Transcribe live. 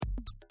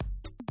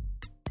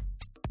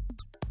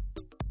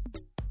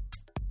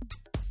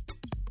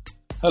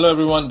Hello,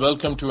 everyone.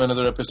 Welcome to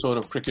another episode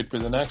of Cricket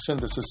with an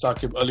Accent. This is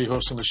Saqib Ali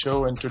hosting the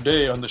show, and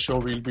today on the show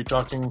we'll be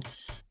talking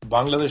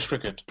Bangladesh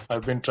cricket.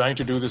 I've been trying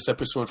to do this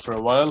episode for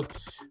a while.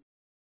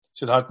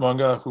 Siddharth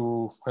Manga,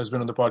 who has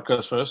been on the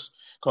podcast first,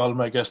 called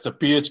my guest the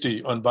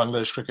PhD on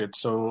Bangladesh cricket.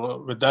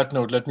 So with that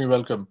note, let me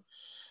welcome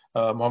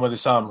Mohammad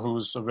Isam,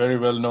 who's a very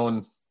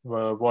well-known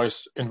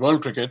voice in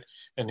world cricket,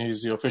 and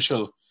he's the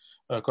official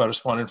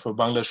correspondent for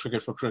Bangladesh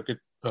cricket for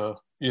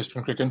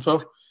ESPN Cricket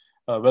Info.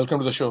 Welcome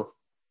to the show.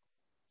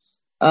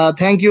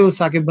 Thank you,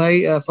 Saqib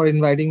Bhai, for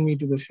inviting me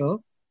to the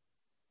show.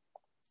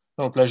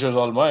 No, pleasure is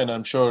all mine.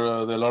 I'm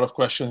sure there are a lot of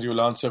questions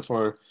you'll answer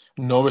for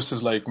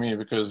novices like me,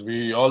 because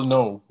we all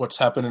know what's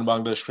happened in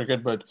Bangladesh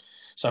cricket, but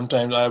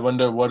sometimes I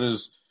wonder what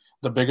is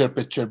the bigger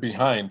picture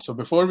behind. So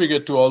before we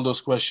get to all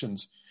those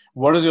questions,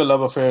 what is your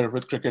love affair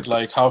with cricket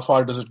like? How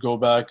far does it go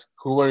back?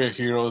 Who are your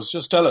heroes?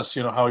 Just tell us,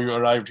 how you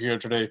arrived here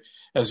today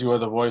as you are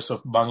the voice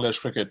of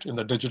Bangladesh cricket in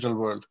the digital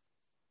world.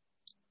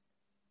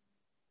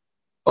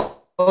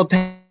 Oh,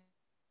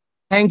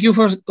 Thank you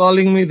for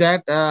calling me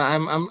that.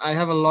 I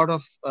have a lot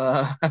of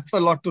I have a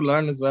lot to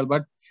learn as well.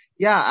 But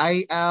yeah,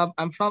 I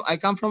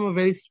come from a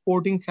very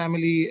sporting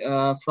family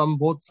from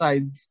both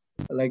sides.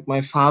 Like my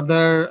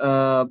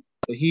father,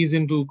 he's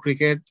into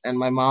cricket, and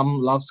my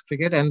mom loves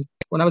cricket. And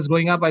when I was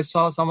growing up, I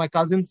saw some of my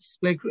cousins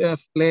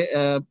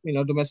play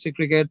domestic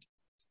cricket.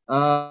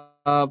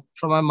 From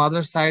my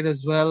mother's side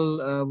as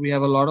well, we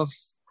have a lot of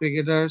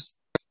cricketers.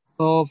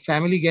 So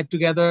family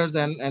get-togethers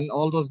and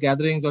all those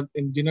gatherings or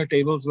in dinner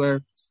tables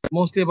were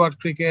mostly about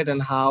cricket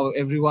and how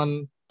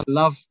everyone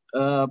loved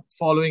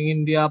following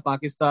India,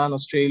 Pakistan,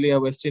 Australia,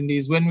 West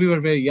Indies when we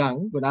were very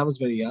young, when I was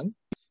very young,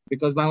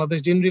 because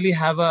Bangladesh didn't really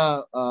have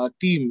a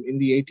team in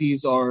the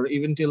 80s or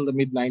even till the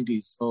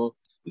mid-90s. So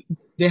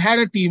they had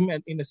a team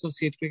in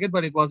associate cricket,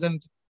 but it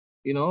wasn't,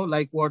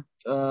 like what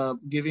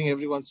giving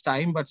everyone's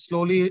time. But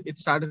slowly it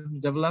started to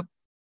develop.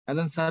 And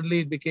then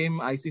suddenly it became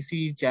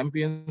ICC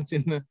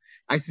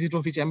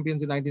Trophy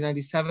champions in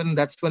 1997.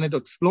 That's when it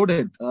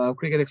exploded.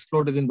 Cricket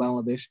exploded in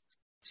Bangladesh.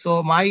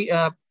 So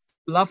my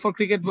love for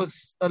cricket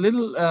was a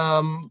little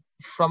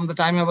from the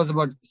time I was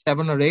about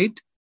 7 or 8,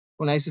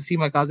 when I used to see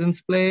my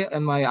cousins play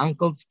and my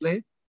uncles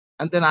play.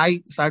 And then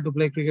I started to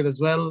play cricket as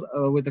well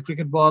with the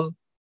cricket ball.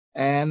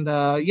 And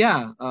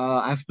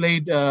I've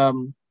played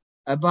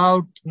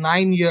about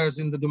 9 years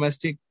in the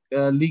domestic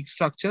league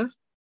structure.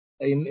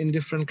 In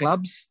different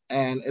clubs,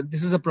 and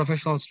this is a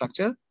professional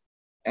structure.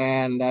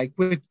 And I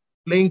quit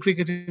playing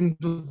cricket in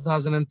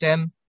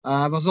 2010.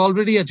 I was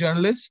already a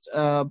journalist.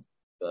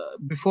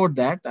 Before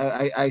that,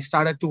 I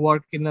started to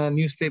work in a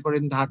newspaper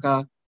in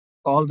Dhaka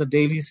called the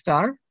Daily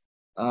Star.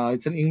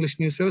 It's an English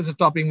newspaper. It's a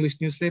top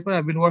English newspaper.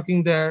 I've been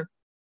working there.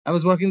 I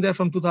was working there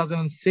from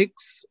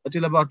 2006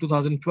 until about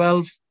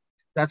 2012.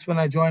 That's when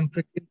I joined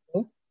Cricket.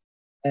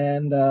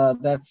 And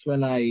that's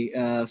when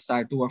I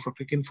started to work for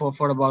Cricinfo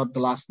for about the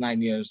last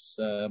 9 years,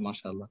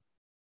 mashallah.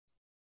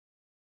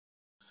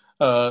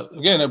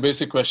 Again, a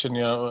basic question,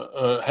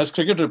 has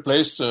cricket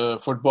replaced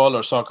football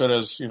or soccer,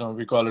 as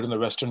we call it in the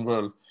Western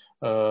world,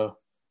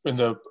 in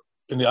the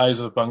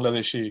eyes of the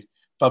Bangladeshi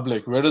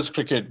public?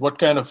 What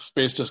kind of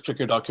space does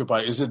cricket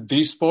occupy? Is it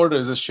the sport, or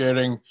is it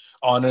sharing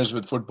honors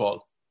with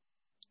football?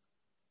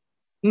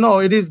 No,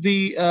 it is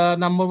the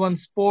number one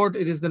sport.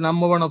 It is the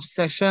number one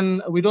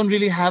obsession. We don't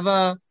really have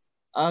a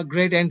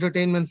great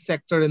entertainment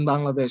sector in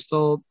Bangladesh.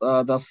 So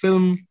the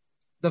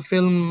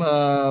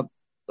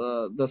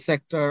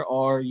sector,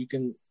 or you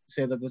can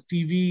say that the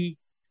TV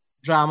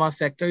drama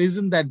sector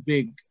isn't that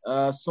big.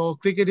 So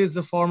cricket is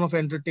a form of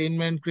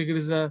entertainment. Cricket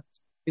is a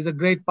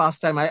great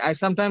pastime. I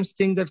sometimes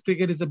think that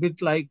cricket is a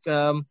bit like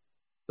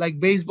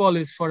baseball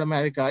is for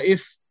America,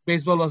 if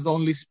baseball was the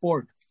only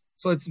sport.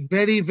 So it's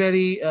very,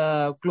 very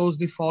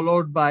closely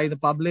followed by the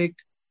public.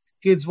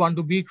 Kids want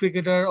to be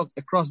cricketer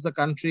across the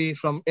country,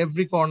 from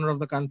every corner of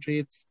the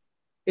country.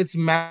 It's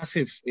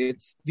massive.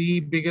 It's the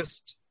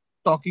biggest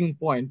talking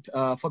point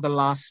for the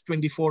last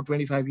 24,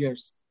 25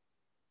 years.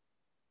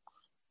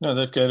 No,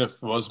 that kind of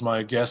was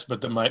my guess,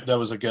 but that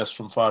was a guess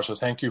from far. So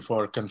thank you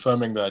for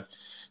confirming that.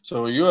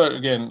 So you are,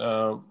 again,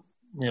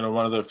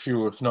 one of the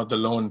few, if not the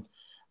lone,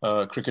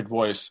 cricket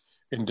voice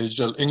in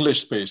digital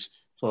English space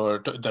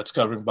that's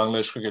covering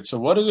Bangladesh cricket. So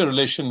what is your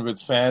relation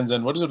with fans,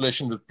 and what is your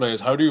relation with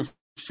players? How do you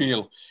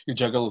feel you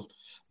juggle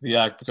the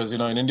act? Because, in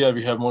India,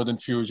 we have more than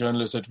few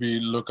journalists that we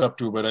look up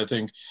to. But I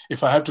think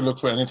if I have to look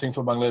for anything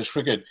for Bangladesh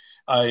cricket,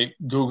 I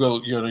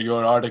Google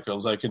your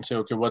articles. I can say,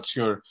 okay, what's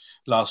your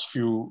last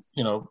few,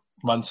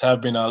 months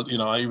have been out?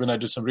 I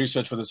did some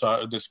research for this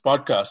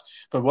podcast.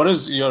 But what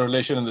is your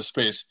relation in the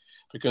space?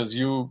 Because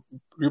you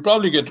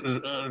probably get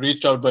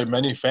reached out by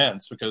many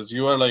fans, because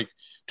you are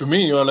to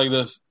me, you are like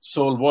the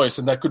sole voice.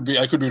 And I could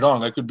be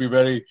wrong. I could be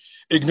very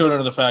ignorant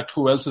of the fact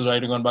who else is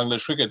writing on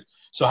Bangladesh cricket.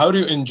 So how do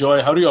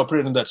you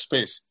operate in that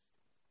space?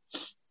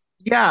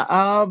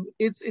 Yeah,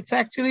 it's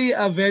actually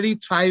a very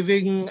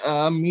thriving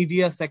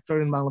media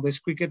sector in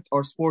Bangladesh, cricket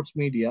or sports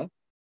media.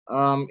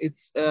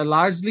 It's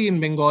largely in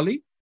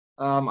Bengali,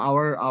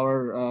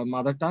 our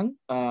mother tongue.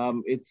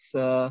 It's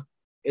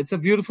It's a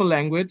beautiful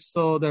language,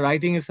 so the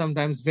writing is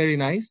sometimes very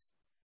nice.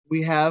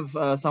 We have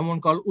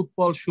someone called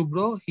Utpal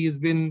Shubro. He's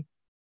been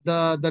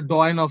the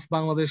doyen of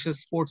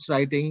Bangladesh's sports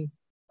writing.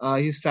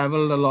 He's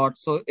traveled a lot,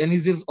 so and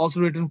he's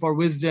also written for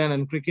Wisden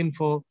and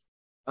Cricinfo.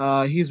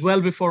 He's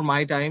well before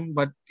my time,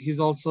 but he's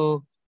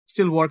also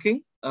still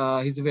working.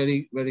 He's a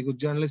very, very good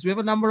journalist. We have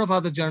a number of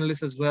other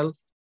journalists as well.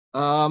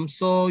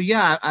 So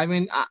yeah, I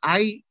mean,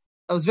 I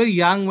was very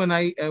young when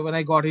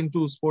I got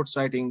into sports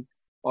writing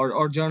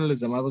or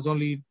journalism. I was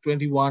only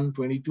 21,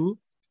 22.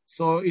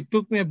 So it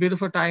took me a bit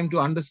of a time to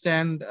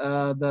understand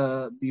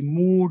the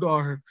mood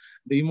or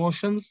the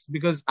emotions,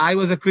 because I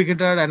was a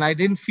cricketer and I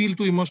didn't feel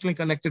too emotionally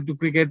connected to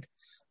cricket,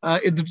 to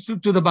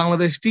the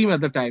Bangladesh team at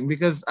the time,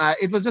 because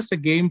it was just a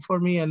game for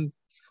me. And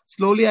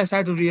slowly I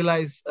started to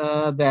realize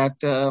that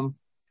a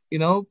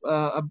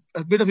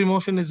bit of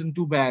emotion isn't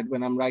too bad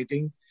when I'm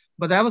writing.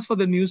 But that was for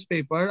the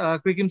newspaper.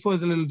 Cricinfo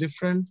is a little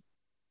different,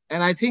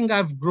 and I think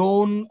I've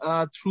grown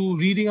through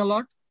reading a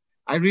lot.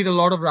 I read a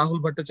lot of Rahul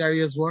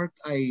Bhattacharya's work.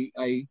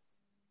 I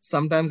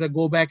sometimes I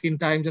go back in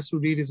time just to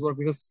read his work,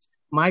 because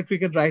my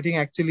cricket writing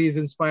actually is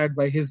inspired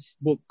by his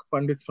book,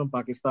 Pandits from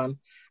Pakistan.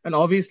 And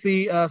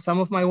obviously, some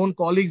of my own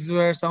colleagues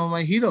were some of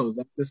my heroes.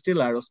 They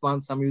still are. Osman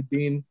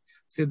Samiuddin,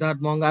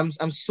 Siddharth Monga.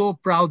 I'm so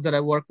proud that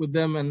I work with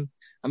them, and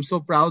I'm so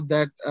proud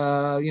that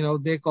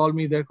they call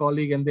me their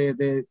colleague, and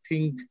they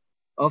think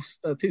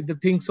they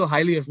think so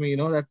highly of me.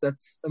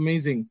 That's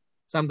amazing.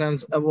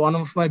 Sometimes one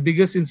of my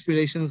biggest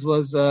inspirations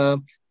was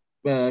Sharda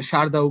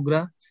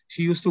Ugra.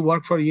 She used to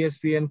work for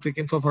ESPN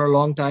Cricinfo for a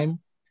long time,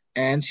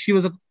 and she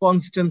was a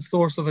constant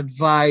source of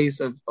advice,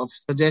 of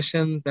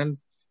suggestions, and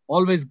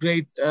always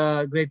great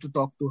to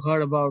talk to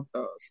her about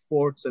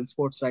sports and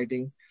sports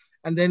writing.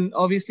 And then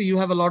obviously you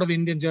have a lot of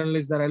Indian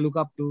journalists that I look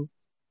up to.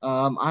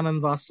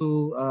 Anand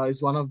Vasu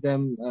is one of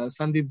them.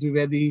 Sandeep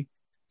Dwivedi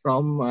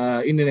from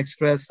Indian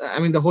Express. I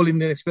mean, the whole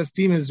Indian Express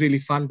team is really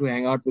fun to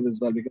hang out with as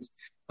well, because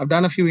I've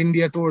done a few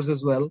India tours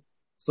as well.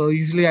 So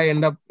usually I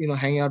end up,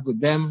 hanging out with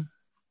them.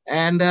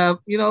 And, I'm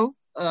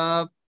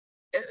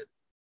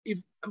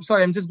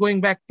sorry, I'm just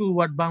going back to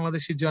what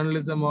Bangladeshi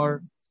journalism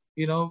or,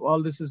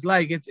 all this is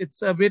like.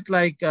 It's a bit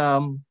like,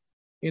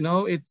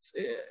 it's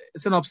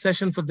an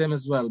obsession for them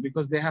as well,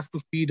 because they have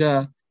to feed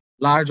a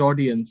large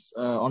audience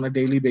on a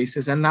daily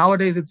basis. And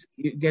nowadays it's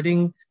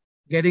getting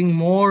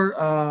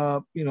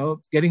more,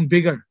 getting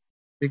bigger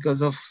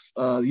because of,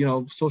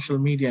 social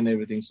media and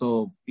everything.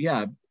 So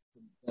yeah,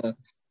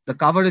 the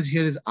coverage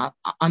here is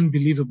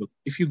unbelievable.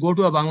 If you go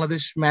to a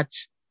Bangladesh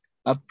match,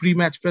 a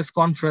pre-match press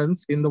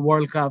conference in the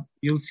World Cup,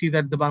 you'll see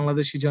that the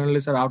Bangladeshi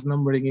journalists are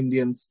outnumbering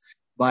Indians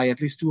by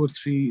at least 2 or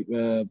 3,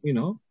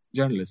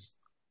 journalists.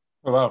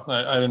 Oh, wow,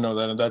 I didn't know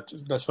that, and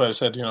that's why I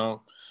said,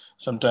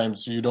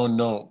 sometimes you don't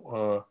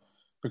know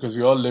because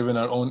we all live in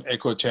our own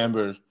echo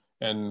chamber,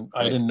 and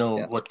I didn't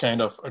know what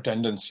kind of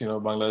attendance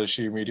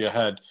Bangladeshi media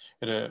had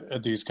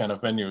at these kind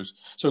of venues.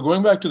 So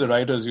going back to the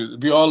writers,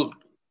 we all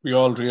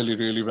really,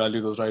 really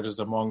value those writers,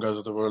 the Mongas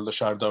of the world, the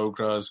Sharda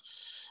Ugras,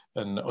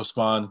 and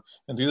Osman,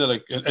 and these are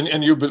like,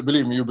 and you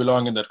believe me, you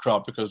belong in that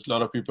crop, because a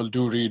lot of people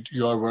do read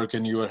your work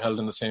and you are held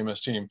in the same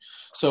esteem.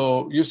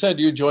 So you said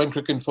you joined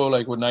Cricinfo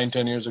like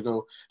 9-10 years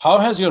ago. How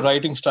has your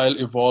writing style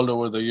evolved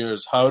over the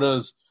years? How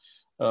does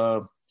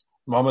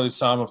Mohammad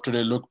Isam of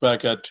today look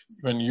back at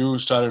when you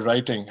started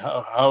writing?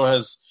 How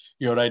has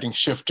your writing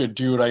shifted?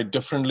 Do you write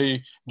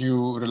differently? Do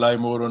you rely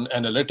more on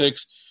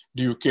analytics?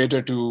 Do you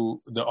cater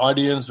to the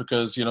audience?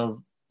 Because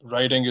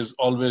writing is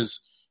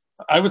always,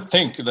 I would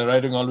think the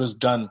writing always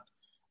done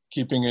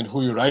keeping in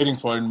who you're writing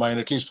for in mind,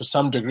 at least for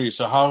some degree.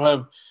 So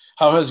how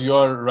has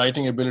your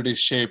writing abilities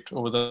shaped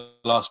over the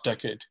last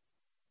decade?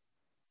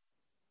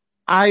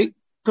 I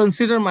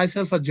consider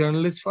myself a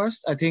journalist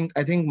first. I think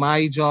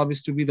my job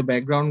is to be the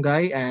background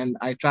guy, and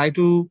I try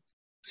to.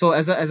 So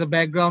as a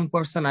background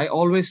person, I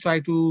always try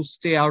to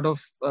stay out of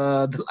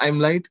the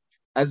limelight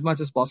as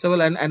much as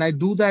possible, and I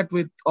do that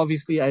with,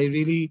 obviously, I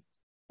really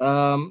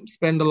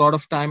spend a lot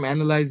of time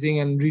analyzing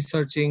and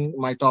researching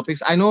my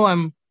topics. I know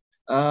I'm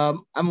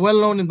well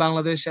known in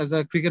Bangladesh as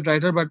a cricket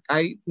writer, but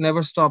I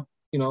never stop,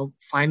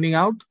 finding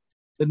out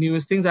the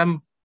newest things. I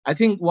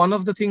think one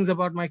of the things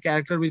about my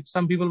character, which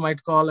some people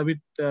might call a bit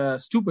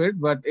stupid,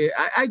 but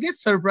I get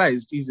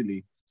surprised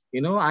easily.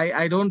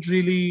 I don't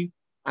really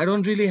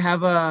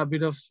have a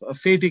bit of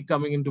fatigue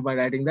coming into my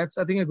writing. That's,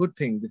 I think, a good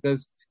thing,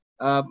 because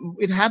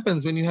it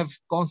happens when you have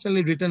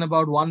constantly written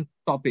about one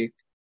topic.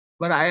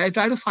 But I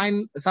try to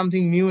find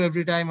something new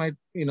every time I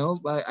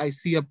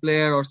see a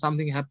player or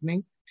something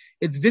happening.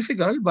 It's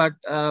difficult, but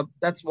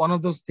that's one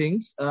of those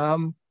things.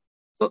 So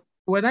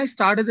when I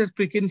started at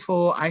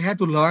Cricinfo, I had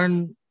to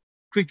learn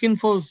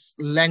Cricinfo's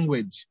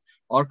language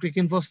or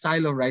Cricinfo's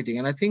style of writing,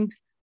 and I think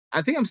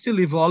I'm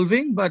still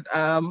evolving, but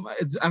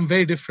I'm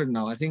very different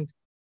now. I think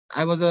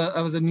I was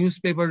a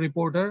newspaper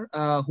reporter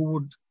who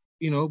would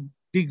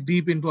dig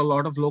deep into a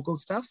lot of local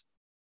stuff,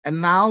 and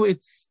now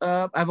it's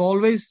I've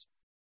always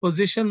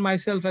position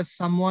myself as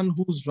someone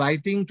who's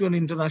writing to an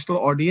international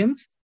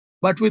audience,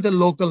 but with a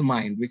local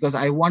mind, because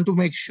I want to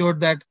make sure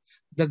that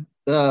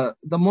the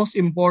most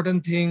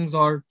important things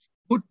or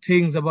good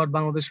things about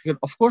Bangladesh cricket.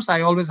 Of course,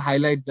 I always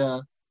highlight the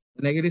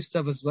negative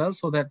stuff as well,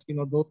 so that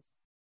those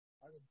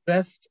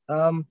addressed.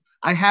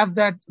 I have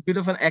that bit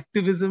of an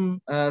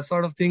activism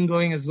sort of thing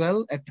going as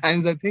well at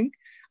times. I think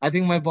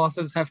my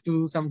bosses have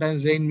to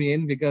sometimes rein me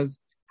in, because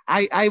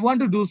I want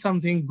to do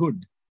something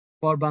good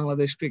for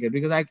Bangladesh cricket,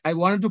 because I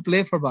wanted to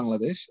play for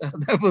Bangladesh.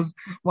 That was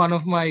one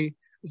of my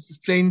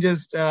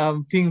strangest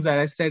things that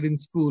I said in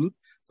school.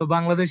 So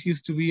Bangladesh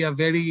used to be a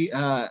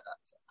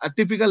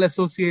typical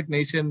associate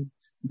nation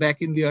back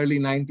in the early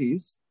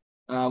 90s.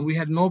 We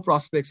had no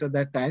prospects at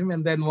that time.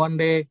 And then one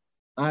day,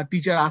 a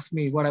teacher asked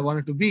me what I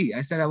wanted to be.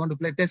 I said, I want to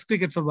play test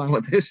cricket for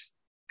Bangladesh.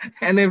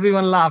 And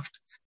everyone laughed,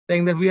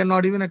 saying that we are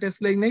not even a test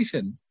playing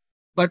nation.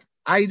 But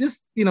I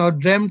just,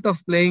 dreamt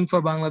of playing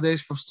for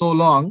Bangladesh for so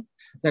long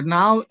that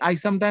now I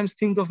sometimes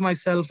think of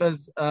myself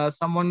as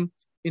someone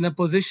in a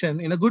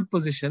good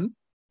position,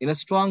 in a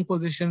strong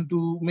position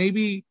to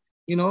maybe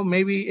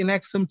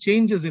enact some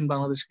changes in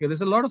Bangladesh cricket.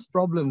 There's a lot of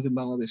problems in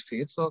Bangladesh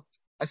cricket. So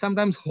I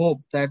sometimes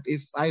hope that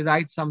if I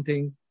write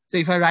something,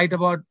 say if I write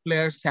about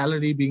players'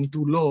 salary being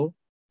too low,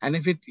 and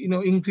if it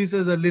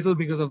increases a little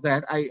because of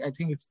that, I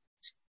think it's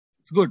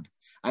good.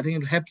 I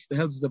think it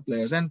helps the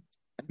players. And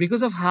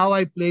because of how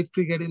I played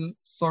cricket in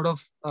sort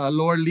of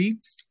lower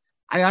leagues,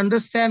 I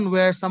understand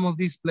where some of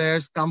these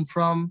players come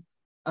from,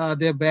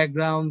 their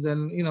backgrounds,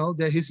 and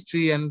their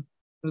history, and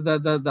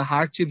the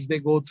hardships they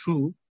go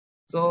through.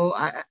 So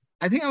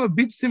I think I'm a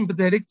bit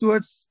sympathetic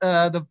towards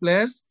the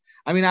players.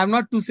 I mean, I'm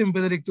not too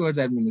sympathetic towards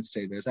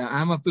administrators.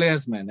 I'm a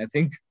players man, I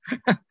think.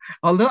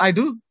 Although I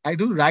do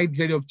write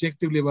very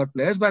objectively about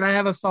players, but I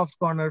have a soft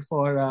corner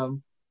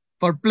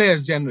for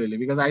players generally,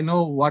 because I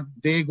know what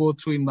they go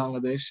through in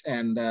Bangladesh,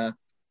 and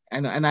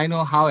I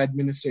know how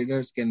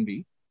administrators can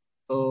be.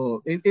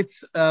 So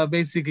it's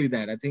basically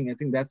that. I think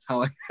that's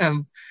how I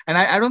am, and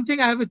I don't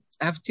think I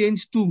have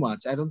changed too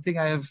much. I don't think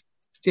I have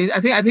changed.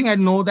 I think I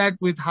know that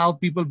with how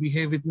people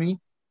behave with me,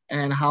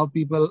 and how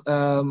people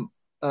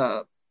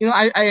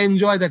I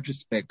enjoy that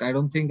respect. I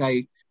don't think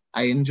I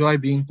enjoy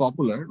being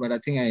popular, but I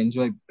think I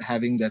enjoy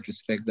having that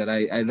respect that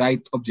I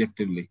write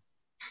objectively.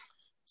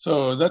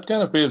 So that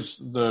kind of paves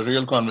the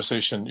real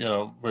conversation,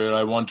 where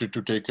I wanted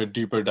to take a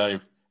deeper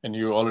dive, and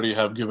you already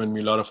have given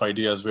me a lot of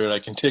ideas where I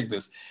can take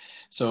this.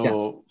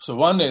 So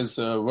one is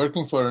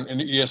working for an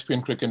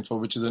ESPN Cricinfo,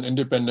 which is an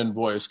independent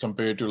voice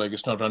compared to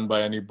it's not run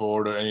by any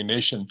board or any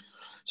nation.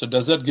 So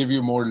does that give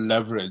you more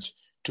leverage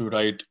to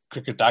write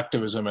cricket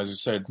activism, as you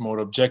said,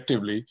 more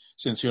objectively,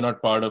 since you're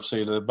not part of,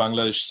 say, the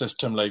Bangladesh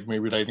system, like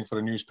maybe writing for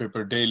a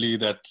newspaper daily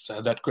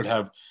that could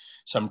have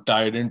some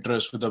tied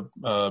interest with the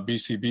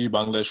BCB,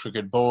 Bangladesh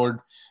Cricket Board?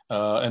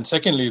 And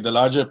secondly, the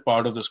larger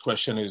part of this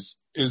question is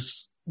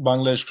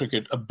Bangladesh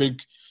cricket a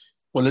big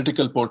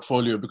political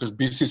portfolio? Because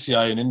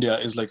BCCI in India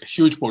is like a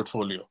huge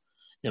portfolio.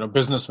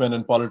 Businessmen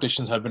and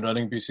politicians have been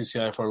running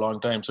BCCI for a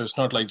long time. So it's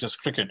not like just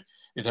cricket.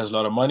 It has a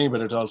lot of money, but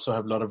it also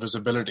has a lot of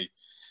visibility.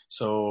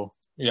 So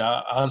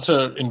yeah,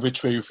 answer in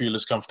which way you feel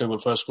is comfortable,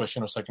 first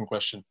question or second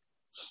question.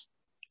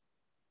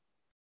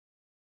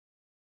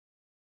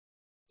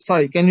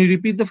 Sorry, can you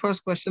repeat the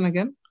first question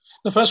again?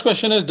 The first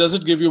question is, does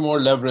it give you more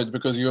leverage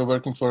because you're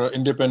working for an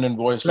independent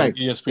voice like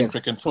ESPN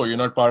Cricinfo? You're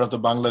not part of the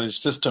Bangladesh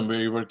system where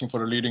you're working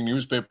for a leading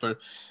newspaper.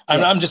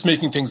 I'm just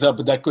making things up,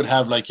 but that could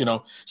have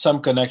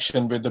some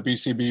connection with the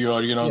BCB,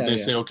 or, they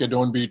say, okay,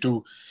 don't be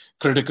too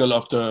critical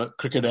of the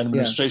cricket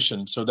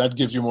administration. So that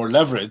gives you more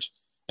leverage.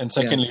 And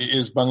secondly,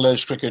 is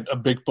Bangladesh cricket a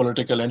big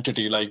political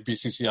entity like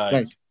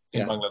BCCI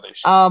in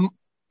Bangladesh?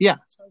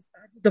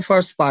 The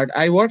first part,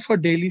 I worked for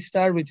Daily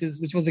Star, which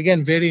was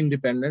again very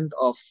independent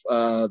of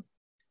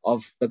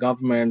the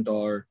government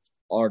or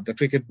the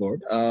cricket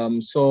board.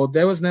 So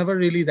there was never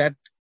really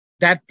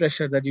that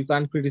pressure that you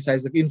can't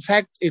criticize. In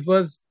fact, it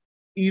was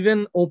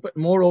even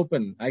more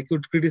open. I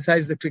could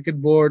criticize the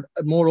cricket board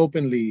more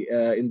openly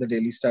in the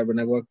Daily Star when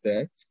I worked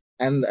there.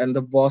 And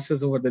the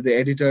bosses over there, the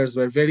editors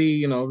were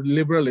very,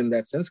 liberal in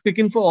that sense.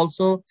 Cricinfo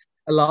also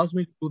allows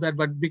me to do that,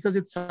 but because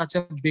it's such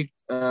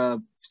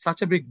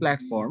a big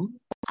platform,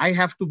 I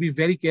have to be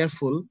very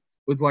careful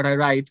with what I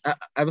write.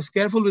 I was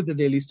careful with the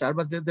Daily Star,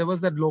 but there was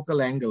that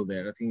local angle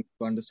there. I think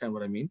you understand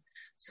what I mean.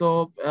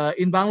 So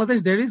in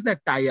Bangladesh, there is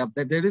that tie-up,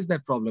 that there is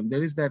that problem.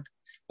 There is that.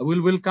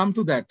 We'll come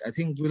to that. I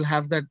think we'll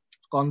have that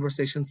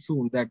conversation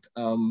soon. That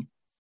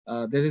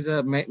there is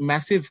a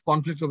massive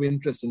conflict of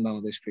interest in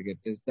Bangladesh cricket.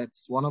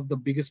 That's one of the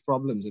biggest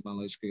problems in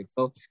Bangladesh cricket.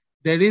 So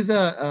there is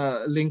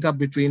a link up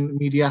between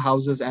media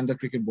houses and the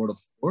cricket board, of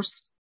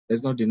course.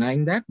 There's no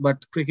denying that.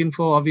 But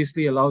Cricinfo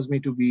obviously allows me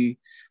to be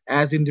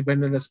as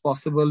independent as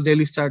possible.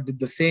 Daily Star did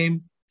the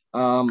same.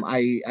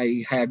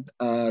 I had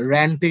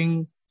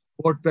ranting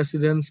board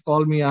presidents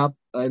call me up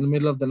in the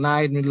middle of the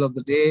night, middle of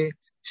the day,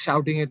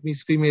 shouting at me,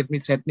 screaming at me,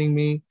 threatening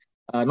me.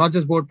 Not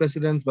just board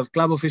presidents, but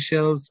club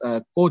officials,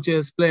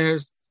 coaches,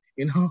 players.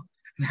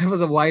 That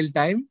was a wild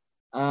time.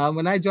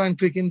 When I joined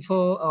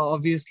Cricinfo,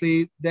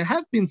 obviously there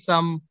have been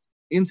some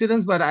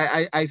incidents, but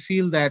I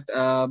feel that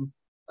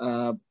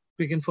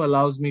Cricinfo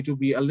allows me to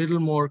be a little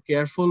more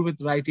careful with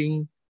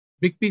writing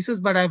big pieces.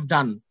 But I've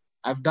done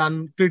I've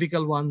done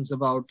critical ones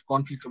about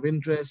conflict of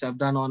interest. I've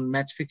done on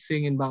match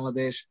fixing in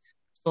Bangladesh.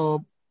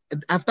 So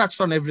I've touched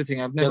on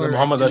everything. I've Yeah, the never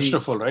Muhammad actually.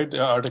 Ashraful, right?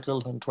 The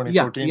article in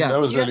Yeah, 2014. yeah, That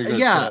was yeah, really good.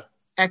 yeah. Yeah.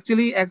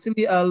 Actually,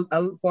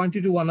 I'll point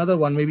you to another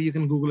one. Maybe you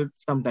can Google it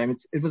sometime.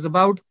 It was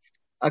about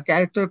a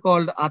character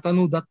called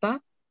Atanu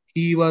Datta.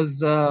 He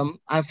was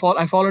I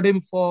followed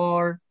him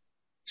for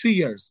 3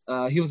 years.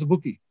 He was a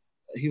bookie.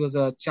 He was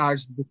a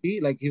charged bookie.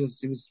 Like he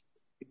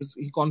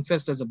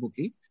confessed as a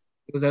bookie.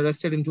 He was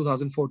arrested in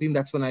 2014.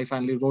 That's when I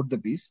finally wrote the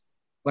piece.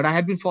 But I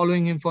had been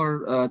following him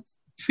for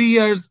 3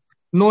 years,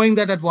 knowing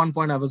that at one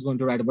point I was going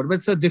to write about it. But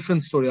it's a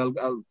different story.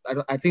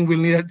 I think we'll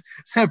need a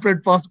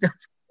separate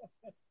podcast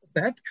for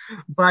that.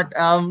 But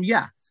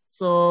yeah,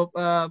 so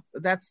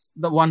that's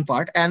the one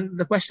part. And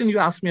the question you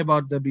asked me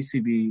about the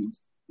BCB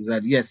is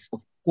that, yes,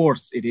 of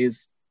course, it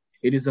is.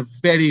 It is a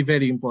very,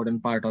 very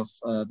important part of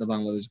the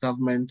Bangladesh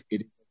government.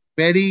 It is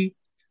very,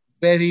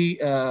 very,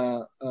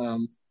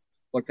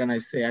 what can I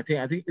say? I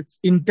think it's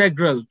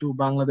integral to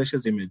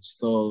Bangladesh's image.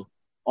 So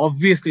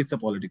obviously, it's a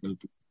political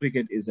tool.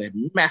 Cricket is a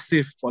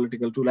massive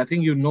political tool. I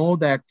think you know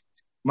that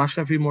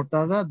Mashrafi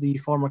Mortaza, the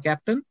former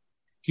captain,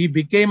 he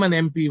became an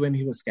MP when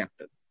he was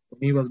captain.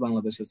 When he was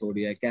Bangladesh's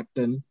ODI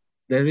captain.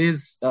 There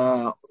is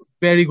a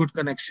very good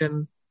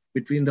connection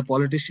between the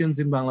politicians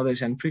in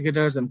Bangladesh and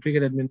cricketers and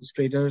cricket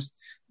administrators.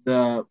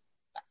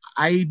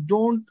 I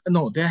don't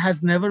know. There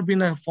has never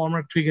been a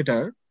former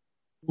cricketer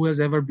who has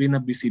ever been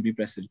a BCB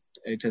president.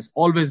 It has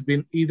always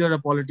been either a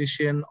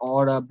politician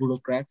or a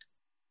bureaucrat.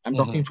 I'm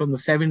talking from the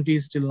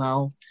 70s till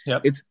now.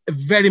 Yep. It's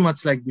very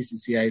much like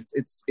BCCI.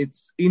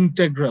 It's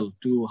integral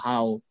to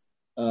how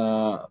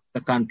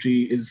the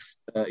country is.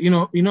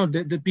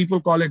 The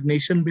people call it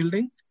nation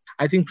building.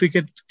 I think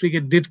cricket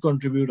did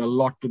contribute a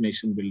lot to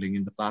nation building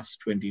in the past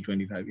 20,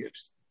 25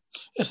 years.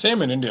 Yeah,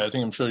 same in India. I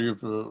think I'm sure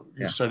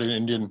you've studied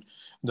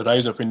the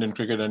rise of Indian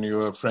cricket, and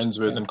you are friends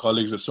with and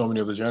colleagues with so many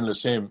of the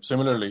journalists.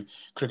 Similarly,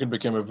 cricket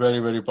became a very,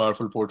 very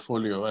powerful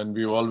portfolio, and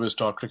we've always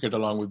talked cricket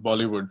along with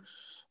Bollywood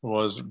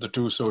was the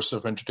two sources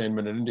of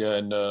entertainment in India.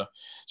 And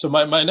so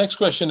my next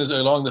question is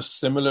along the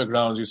similar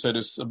grounds. You said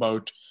it's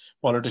about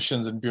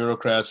politicians and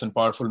bureaucrats and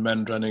powerful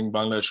men running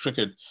Bangladesh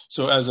cricket.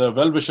 So as a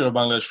well-wisher of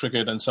Bangladesh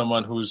cricket and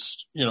someone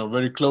who's,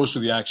 very close to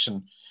the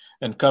action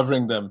and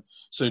covering them,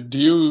 so do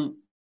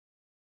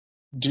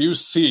you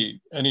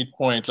see any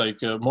point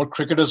like more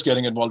cricketers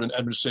getting involved in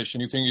administration?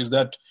 You think, is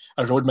that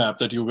a roadmap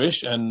that you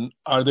wish? And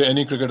are there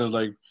any cricketers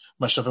like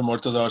Mashrafi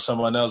Mortaza or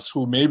someone else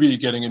who may be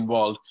getting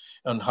involved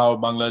on how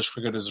Bangladesh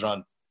cricket is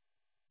run?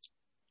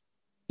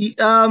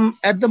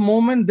 At the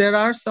moment, there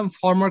are some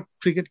former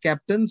cricket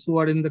captains who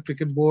are in the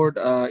cricket board,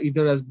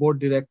 either as board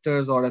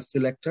directors or as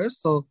selectors.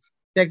 So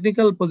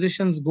technical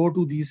positions go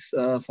to these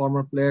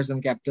former players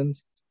and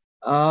captains.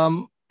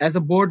 As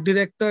a board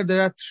director,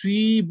 there are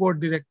 3 board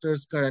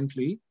directors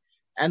currently,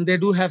 and they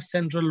do have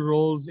central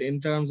roles in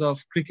terms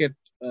of cricket,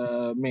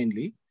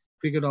 mainly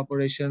cricket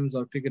operations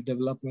or cricket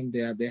development.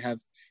 They have,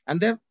 and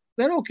they're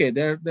okay.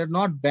 They're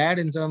not bad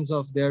in terms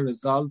of their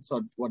results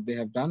or what they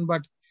have done,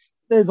 but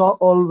there's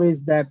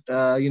always that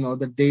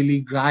the daily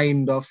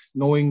grind of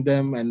knowing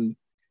them and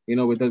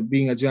with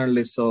being a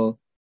journalist. So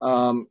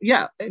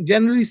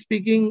generally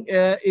speaking,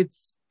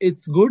 it's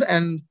good,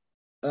 and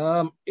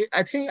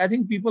I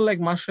think people like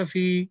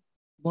Mashrafi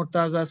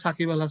Mortaza,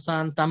 Saqib Al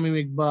Hasan, Tamim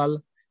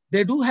Iqbal,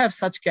 they do have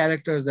such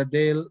characters that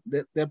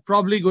they're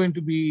probably going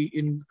to be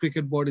in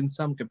cricket board in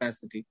some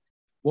capacity,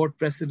 board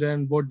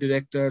president, board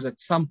directors at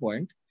some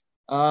point.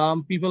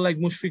 People like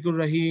Mushfiqur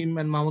Rahim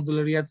and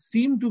Mahmudullah Riyad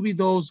seem to be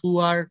those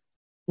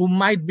who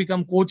might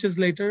become coaches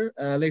later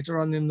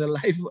on in their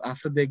life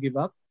after they give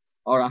up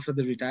or after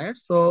they retire.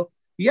 So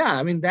yeah,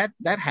 I mean that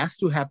has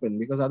to happen,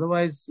 because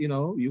otherwise,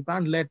 you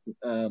can't let.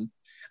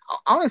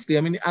 Honestly,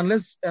 I mean,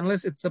 unless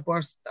it's a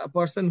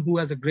person who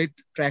has a great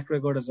track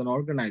record as an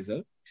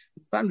organizer,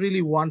 you can't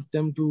really want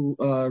them to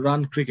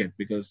run cricket,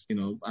 because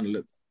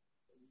unless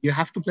you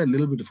have to play a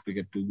little bit of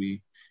cricket to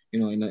be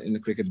in a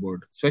cricket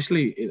board,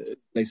 especially in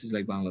places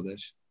like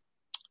Bangladesh.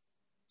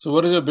 So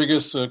what is your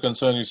biggest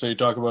concern? You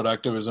talk about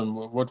activism.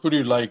 What would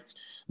you like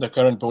the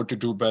current board to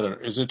do better?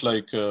 Is it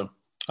like, I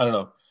don't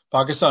know,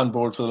 Pakistan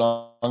board for the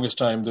longest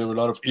time, there were a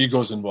lot of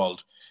egos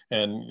involved.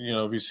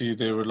 And, we see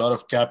there were a lot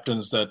of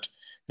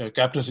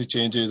captaincy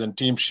changes and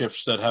team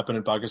shifts that happen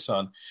in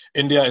Pakistan.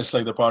 India is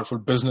like the powerful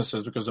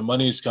businesses, because the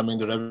money is coming,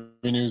 the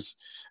revenues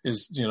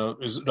is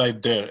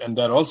right there. And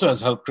that also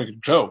has helped cricket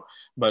grow.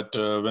 But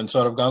when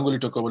Sourav Ganguly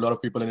took over, a lot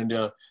of people in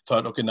India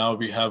thought, okay, now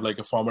we have like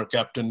a former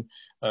captain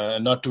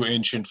and not too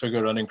ancient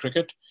figure running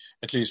cricket.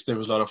 At least there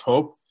was a lot of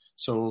hope.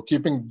 So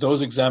keeping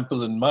those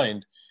examples in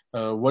mind,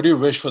 what do you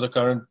wish for the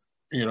current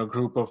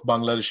group of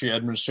Bangladeshi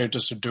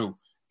administrators to do?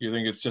 You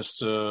think it's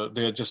just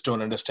they just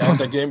don't understand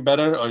the game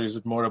better, or is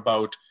it more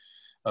about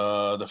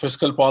the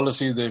fiscal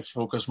policy? They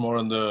focus more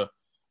on the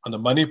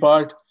money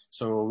part.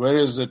 So where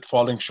is it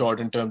falling short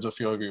in terms of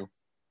your view?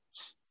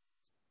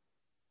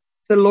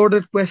 It's a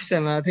loaded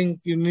question. I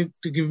think you need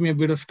to give me a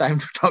bit of time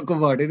to talk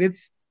about it.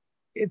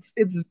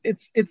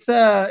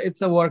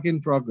 It's a work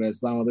in progress.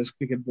 Bangladesh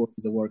Cricket Board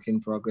is a work in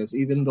progress,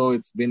 even though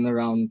it's been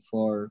around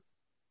for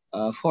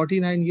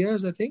 49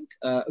 years, I think.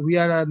 We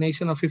are a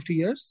nation of 50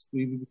 years.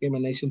 We became a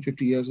nation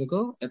 50 years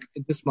ago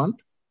this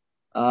month.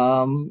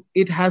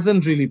 It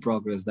hasn't really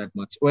progressed that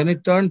much. When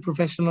it turned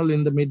professional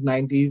in the mid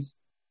 90s,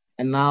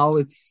 and now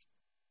it's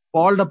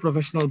called a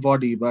professional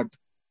body, but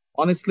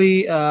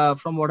honestly,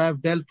 from what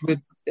I've dealt with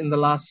in the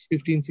last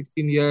 15,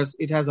 16 years,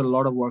 it has a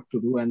lot of work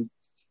to do. And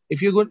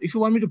if you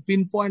want me to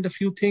pinpoint a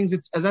few things,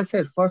 it's as I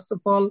said, first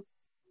of all,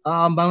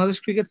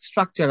 Bangladesh cricket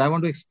structure. I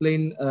want to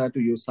explain to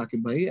you,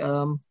 Sakib Bhai.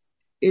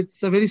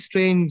 It's a very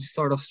strange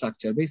sort of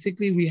structure.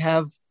 Basically, we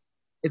have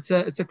it's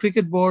a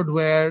cricket board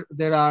where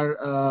there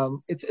are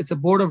it's a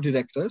board of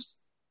directors,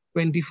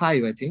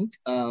 25, I think.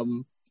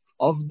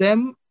 Of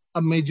them,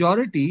 a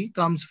majority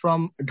comes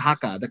from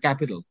Dhaka, the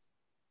capital,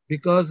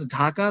 because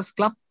Dhaka's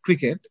club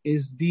cricket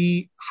is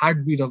the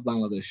heartbeat of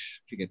Bangladesh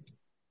cricket.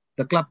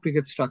 The club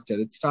cricket structure.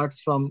 It starts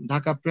from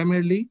Dhaka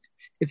Premier League.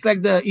 It's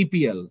like the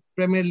EPL,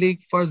 Premier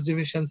League, First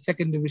Division,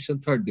 Second Division,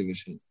 Third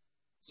Division.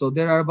 So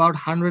there are about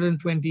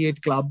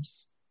 128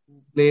 clubs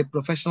who play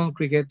professional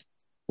cricket,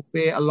 who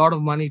pay a lot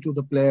of money to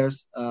the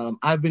players.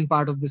 I've been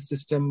part of this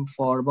system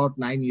for about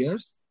 9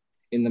 years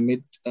in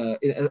the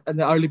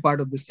early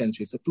part of this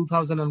century. So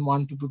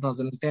 2001 to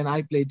 2010,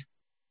 I played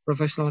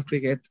professional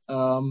cricket.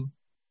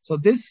 So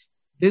this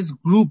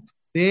group,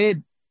 they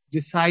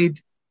decide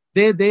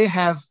they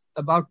have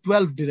about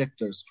 12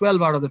 directors.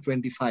 12 out of the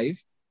 25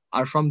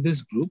 are from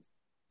this group.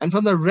 And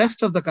from the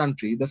rest of the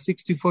country, the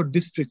 64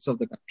 districts of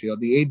the country or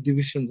the 8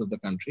 divisions of the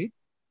country,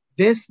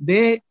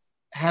 they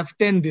have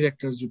 10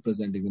 directors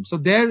representing them. So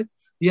there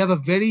you have a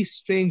very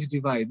strange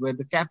divide where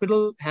the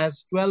capital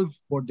has 12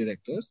 board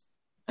directors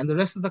and the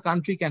rest of the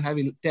country can have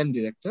 10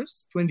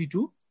 directors,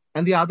 22,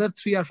 and the other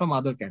 3 are from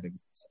other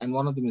categories. And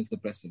one of them is the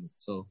president.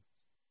 So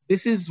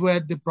this is where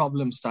the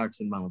problem starts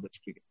in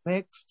Bangladesh cricket.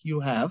 Next,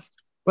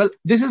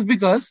 this is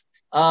because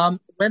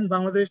when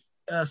Bangladesh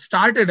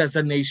started as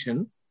a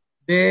nation,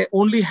 they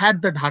only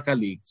had the Dhaka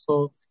League.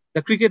 So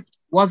the cricket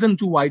wasn't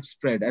too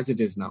widespread as it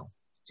is now.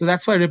 So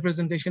that's why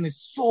representation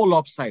is so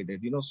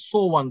lopsided,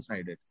 so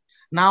one-sided.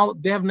 Now,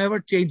 they have never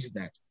changed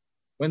that.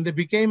 When they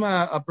became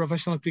a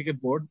professional cricket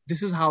board,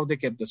 this is how they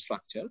kept the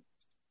structure.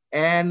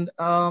 And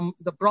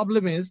the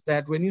problem is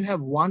that when you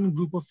have one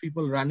group of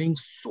people running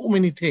so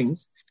many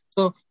things,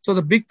 so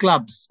the big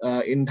clubs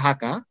in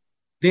Dhaka,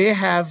 they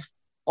have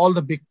all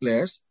the big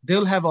players,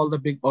 they'll have all the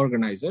big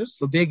organizers.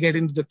 So they get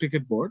into the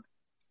cricket board.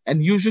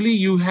 And usually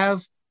you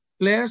have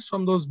players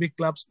from those big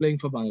clubs playing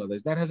for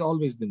Bangladesh. That has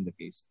always been the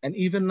case. And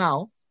even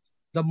now,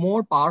 the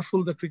more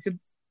powerful the cricket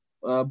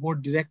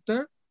board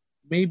director,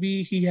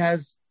 maybe he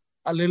has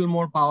a little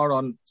more power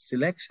on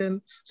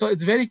selection. So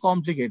it's very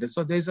complicated.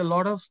 So there's a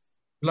lot of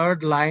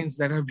blurred lines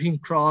that are being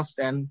crossed.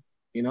 And,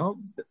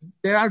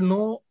 there are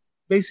no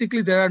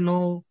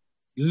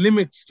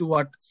limits to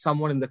what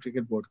someone in the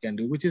cricket board can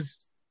do, which is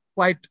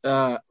quite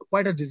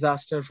a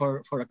disaster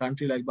for a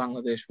country like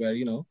Bangladesh, where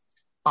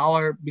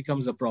power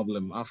becomes a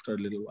problem after a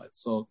little while.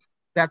 So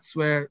that's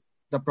where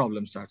the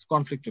problem starts: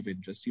 conflict of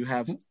interest. You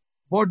have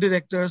board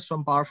directors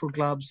from powerful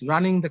clubs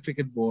running the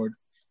cricket board,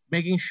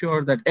 making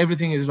sure that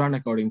everything is run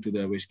according to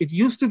their wish. It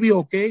used to be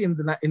okay in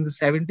the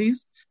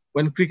 70s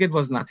when cricket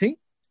was nothing,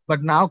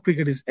 but now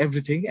cricket is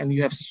everything, and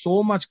you have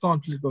so much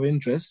conflict of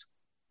interest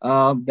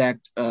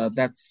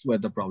that's where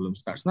the problem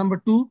starts.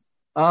 Number 2.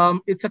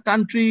 It's a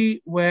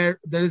country where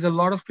there is a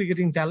lot of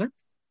cricketing talent,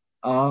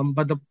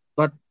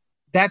 but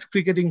that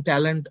cricketing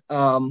talent,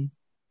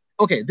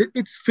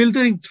 it's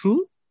filtering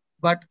through.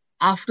 But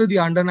after the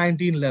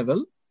under-19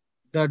 level,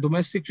 the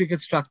domestic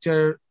cricket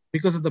structure,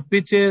 because of the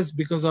pitches,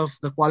 because of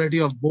the quality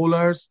of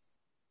bowlers,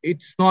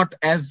 it's not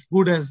as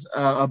good as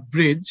a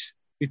bridge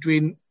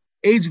between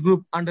age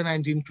group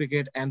under-19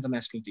 cricket and the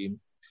national team.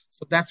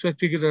 So that's where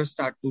cricketers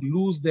start to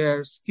lose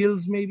their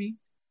skills, maybe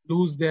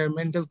lose their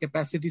mental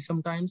capacity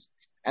sometimes.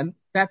 And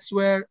that's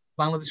where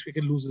Bangladesh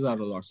cricket loses out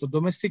a lot. So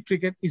domestic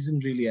cricket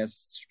isn't really as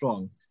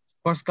strong.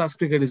 First class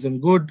cricket isn't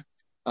good.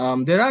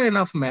 There are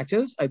enough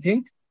matches, I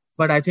think,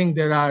 but I think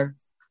there are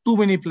too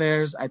many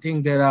players. I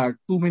think there are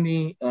too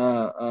many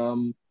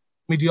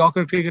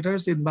mediocre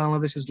cricketers in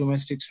Bangladesh's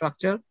domestic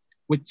structure,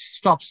 which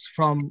stops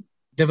from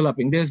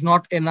developing. There's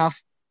not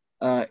enough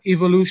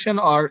evolution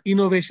or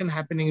innovation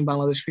happening in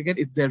Bangladesh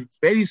cricket. They're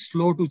very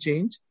slow to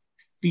change.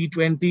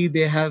 T20,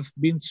 they have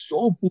been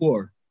so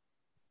poor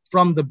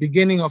from the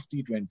beginning of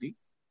T20,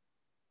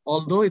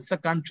 although it's a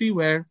country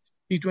where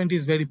T20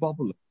 is very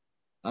popular.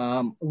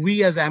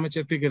 We as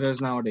amateur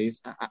cricketers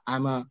nowadays,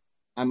 I'm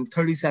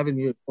 37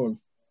 years old.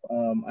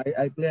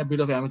 I play a bit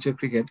of amateur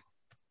cricket.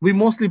 We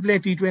mostly play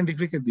T20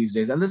 cricket these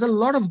days, and there's a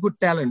lot of good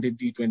talent in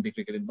T20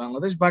 cricket in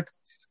Bangladesh, but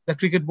the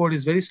cricket board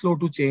is very slow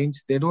to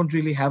change. They don't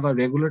really have a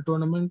regular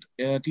tournament,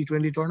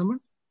 T20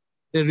 tournament.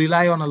 They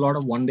rely on a lot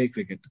of one-day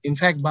cricket. In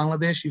fact,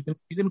 Bangladesh, you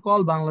can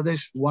call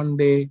Bangladesh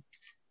one-day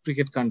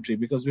cricket country,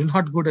 because we're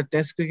not good at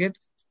test cricket.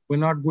 We're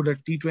not good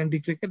at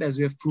T20 cricket, as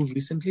we have proved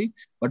recently,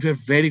 but we're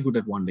very good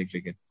at one-day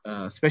cricket,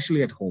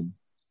 especially at home.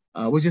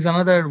 which is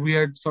another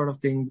weird sort of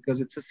thing because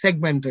it's a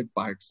segmented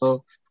part.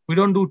 So we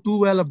don't do too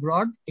well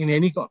abroad in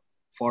any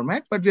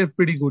format, but we're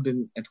pretty good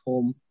at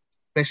home,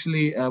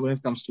 especially when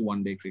it comes to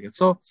one-day cricket.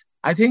 So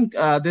I think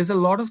there's a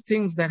lot of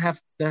things that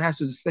has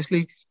to,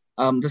 especially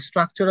the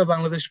structure of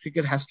Bangladesh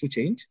cricket has to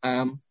change.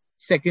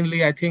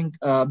 Secondly, I think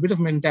a bit of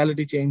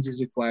mentality change is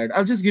required.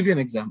 I'll just give you an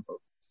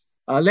example.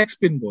 Leg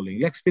spin bowling.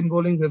 Leg spin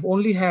bowling, we've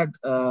only had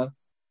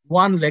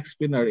one leg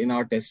spinner in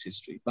our test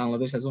history.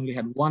 Bangladesh has only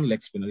had one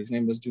leg spinner. His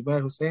name was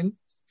Jubair Hussain.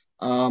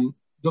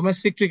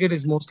 Domestic cricket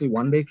is mostly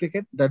one-day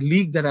cricket. The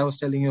league that I was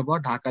telling you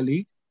about, Dhaka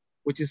League,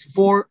 which is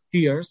 4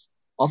 tiers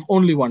of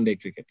only one-day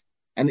cricket.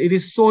 And it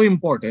is so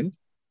important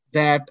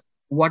that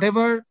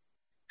whatever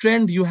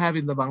trend you have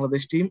in the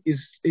Bangladesh team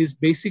is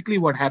basically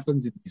what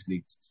happens in these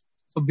leagues.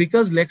 So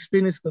because leg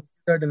spin is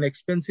considered an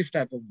expensive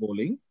type of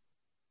bowling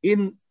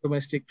in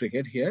domestic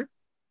cricket here,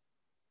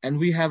 and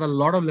we have a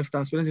lot of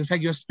left-arm spinners. In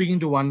fact, you're speaking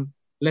to one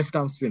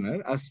left-arm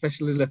spinner, a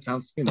specialist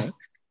left-arm spinner.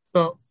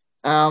 So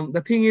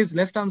the thing is,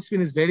 left-arm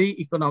spin is very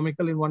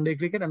economical in one-day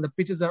cricket, and the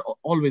pitches are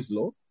always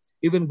low.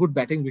 Even good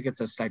batting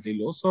wickets are slightly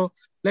low. So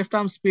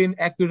left-arm spin,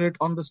 accurate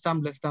on the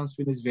stump left-arm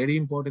spin is very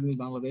important in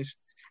Bangladesh.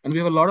 And we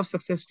have a lot of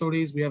success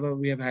stories. We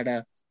have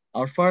had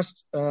our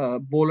first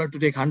bowler to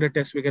take 100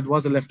 test wicket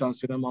was a left-arm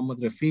spinner, Mohammad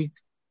Rafiq.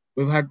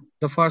 We've had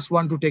the first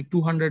one to take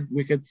 200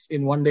 wickets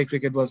in one-day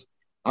cricket was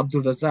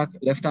Abdul Razak,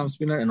 left-arm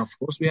spinner. And of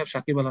course, we have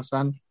Shakib Al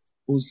Hasan,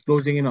 who's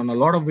closing in on a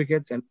lot of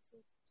wickets and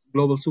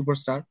global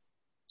superstar.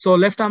 So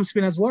left-arm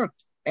spin has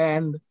worked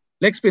and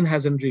leg spin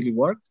hasn't really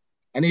worked.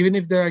 And even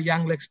if there are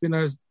young leg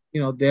spinners,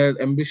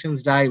 their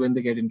ambitions die when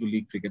they get into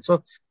league cricket.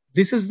 So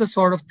this is the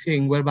sort of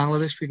thing where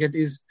Bangladesh cricket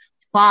is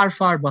far,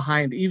 far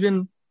behind,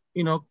 even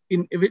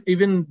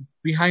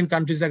behind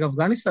countries like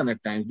Afghanistan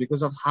at times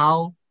because of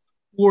how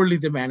poorly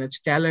they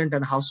manage talent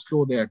and how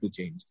slow they are to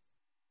change.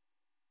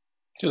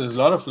 So there's a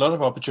lot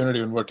of opportunity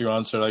in what you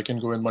answered. I can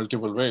go in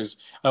multiple ways.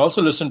 I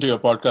also listened to your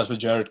podcast with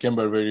Jarrod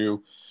Kimber where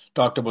you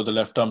talked about the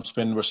left arm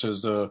spin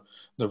versus the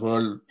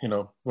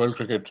world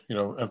cricket,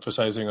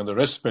 emphasizing on the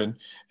wrist spin.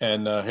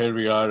 And here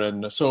we are.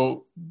 And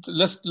so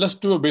let's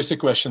do a basic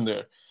question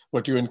there.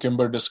 What you and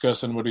Kimber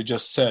discussed and what you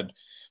just said.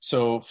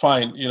 So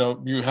fine,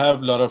 you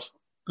have a lot of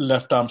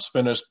left arm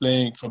spinners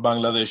playing for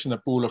Bangladesh in a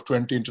pool of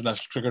 20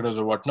 international cricketers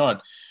or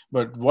whatnot.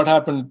 But what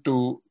happened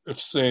to, if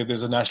say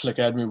there's a national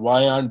academy,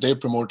 why aren't they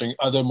promoting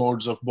other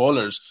modes of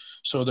bowlers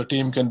so the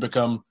team can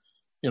become,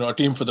 a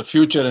team for the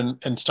future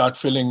and start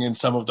filling in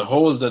some of the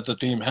holes that the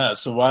team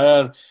has? So why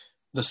are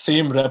the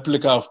same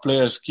replica of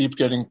players keep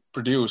getting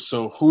produced?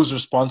 So who's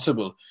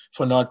responsible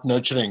for not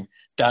nurturing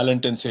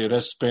talent in, say,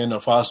 wrist spin or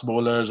fast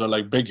bowlers or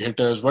like big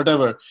hitters,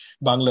 whatever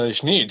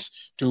Bangladesh needs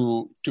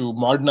to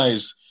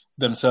modernize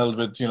themselves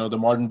with, the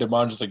modern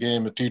demands of the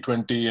game, the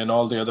T20 and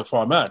all the other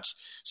formats.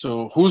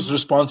 So who's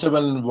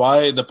responsible and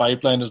why the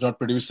pipeline is not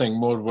producing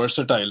more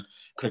versatile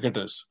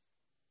cricketers?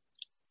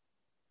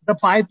 The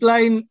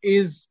pipeline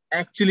is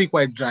actually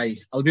quite dry.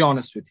 I'll be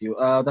honest with you.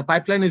 The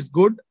pipeline is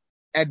good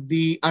at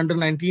the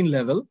under-19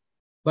 level,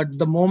 but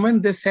the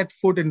moment they set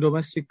foot in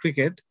domestic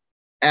cricket,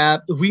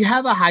 we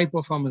have a high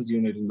performance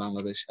unit in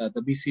Bangladesh.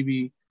 The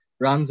BCB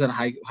runs a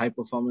high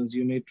performance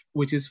unit,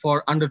 which is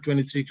for under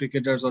 23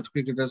 cricketers or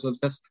cricketers who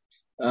have just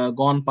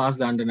gone past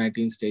the under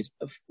 19 stage.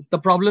 The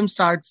problem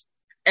starts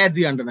at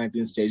the under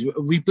 19 stage.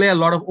 We play a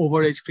lot of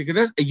overage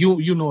cricketers.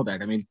 You know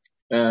that. I mean,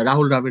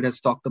 Rahul Dravid has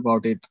talked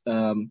about it.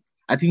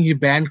 I think he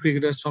banned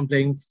cricketers from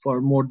playing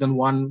for more than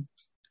one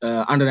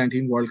under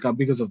 19 World Cup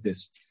because of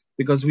this.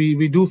 Because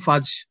we do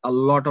fudge a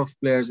lot of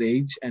players'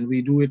 age and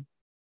we do it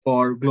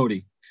for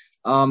glory.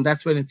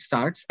 That's when it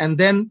starts. And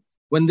then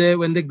when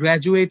they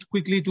graduate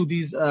quickly to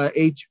these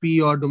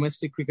HP or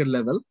domestic cricket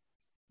level,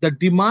 the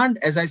demand,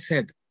 as I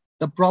said,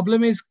 the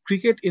problem is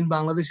cricket in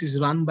Bangladesh is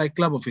run by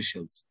club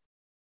officials.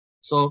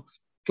 So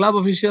club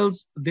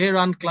officials, they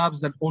run clubs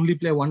that only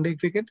play one-day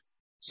cricket.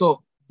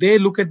 So they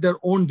look at their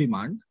own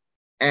demand.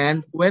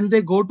 And when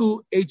they go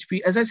to HP,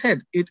 as I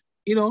said,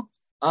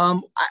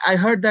 I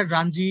heard that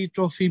Ranji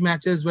Trophy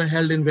matches were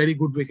held in very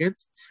good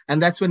wickets.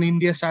 And that's when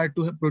India started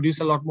to produce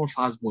a lot more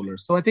fast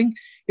bowlers. So I think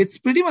it's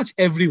pretty much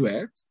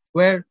everywhere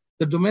where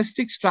the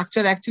domestic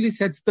structure actually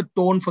sets the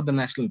tone for the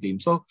national team.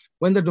 So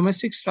when the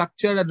domestic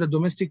structure and the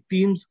domestic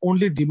teams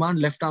only demand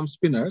left-arm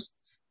spinners,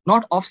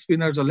 not off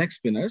spinners or leg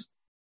spinners,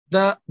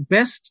 the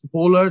best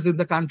bowlers in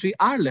the country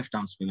are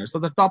left-arm spinners. So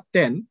the top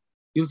 10,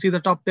 you'll see the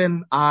top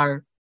 10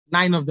 are,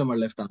 9 of them are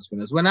left-arm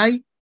spinners. When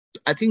I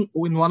think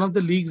in one of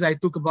the leagues, I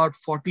took about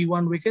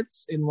 41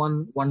 wickets in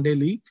one-day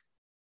league.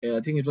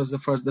 I think it was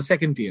the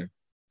second tier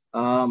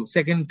of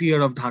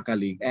Dhaka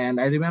League. And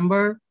I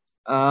remember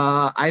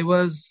I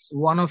was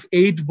one of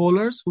 8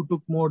 bowlers who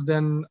took more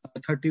than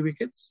 30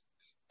 wickets.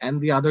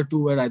 And the other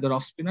 2 were either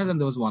off spinners and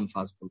there was one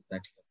fast bowler that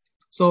year.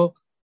 So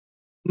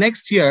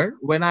next year,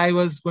 when I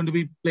was going to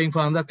be playing for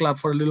another club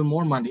for a little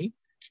more money,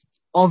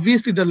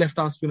 obviously the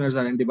left-arm spinners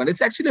are in demand.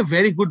 It's actually a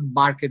very good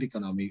market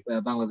economy.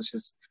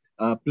 Bangladesh's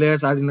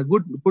players are in a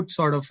good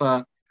sort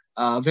of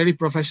very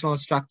professional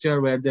structure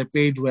where they're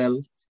paid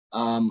well.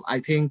 I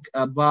think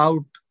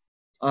about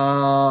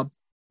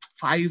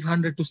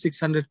 500 to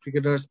 600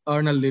 cricketers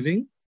earn a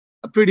living,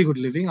 a pretty good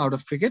living out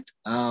of cricket.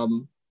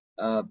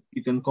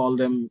 You can call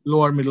them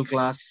lower middle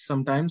class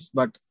sometimes,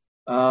 but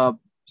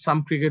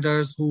some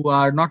cricketers who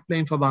are not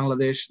playing for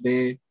Bangladesh,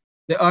 they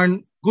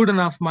earn good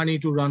enough money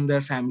to run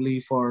their family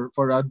for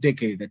a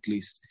decade at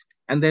least.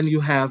 And then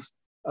you have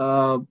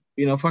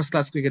first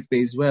class cricket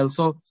pays well.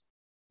 So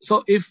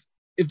if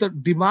the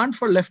demand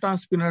for left arm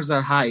spinners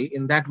are high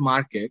in that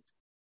market,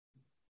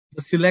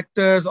 the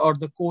selectors or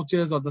the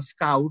coaches or the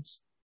scouts,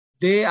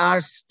 they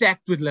are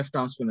stacked with left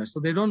arm spinners, so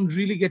they don't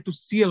really get to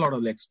see a lot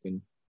of leg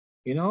spin.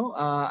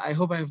 I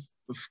hope I've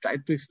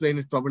tried to explain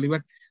it properly,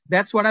 but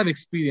that's what I've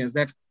experienced,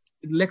 that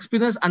leg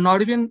spinners are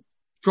not even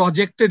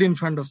projected in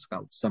front of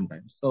scouts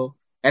sometimes. So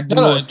at the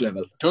lowest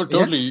level.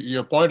 Totally. Yeah?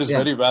 Your point is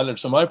very valid.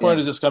 So my point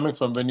is just coming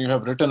from when you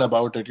have written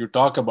about it, you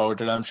talk about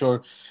it. I'm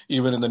sure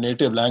even in the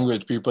native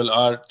language, people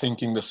are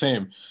thinking the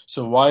same.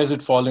 So why is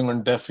it falling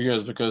on deaf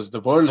ears? Because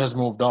the world has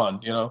moved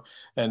on,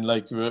 and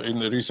like in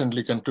the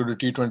recently concluded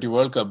T20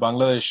 World Cup,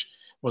 Bangladesh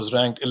was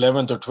ranked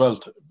 11th or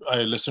 12th.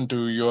 I listened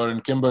to your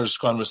and Kimber's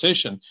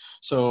conversation.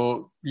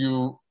 So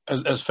you,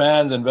 as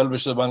fans and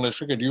well-wishers of Bangladesh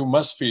cricket, you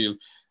must feel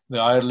the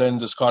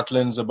Ireland, the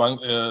Scotland,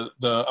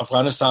 the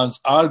Afghanistans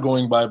are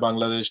going by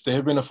Bangladesh. They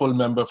have been a full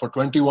member for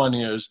 21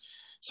 years.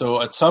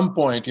 So at some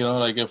point,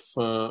 like if,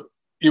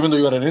 even though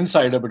you are an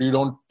insider, but you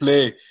don't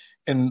play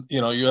in,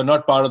 you are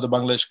not part of the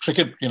Bangladesh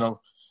cricket,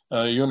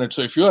 unit.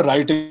 So if you are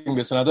writing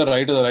this and other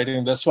writers are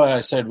writing, that's why I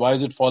said, why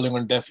is it falling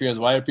on deaf ears?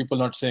 Why are people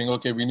not saying,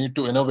 okay, we need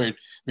to innovate.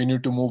 We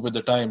need to move with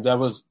the times. That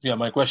was,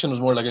 my question was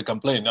more like a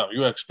complaint. Now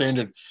you explained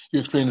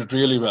it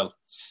really well.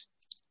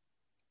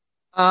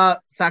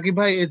 Saqib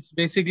bhai, it's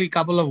basically a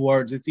couple of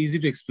words. It's easy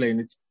to explain.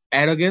 It's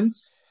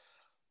arrogance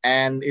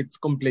and it's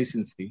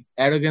complacency.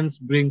 Arrogance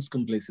brings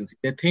complacency.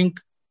 They think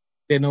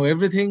they know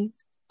everything.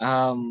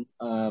 We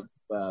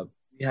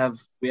have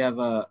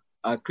a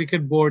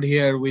cricket board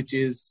here which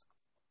is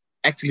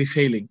actually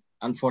failing.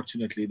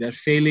 Unfortunately, they're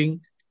failing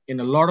in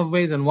a lot of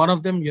ways, and one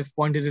of them, you've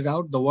pointed it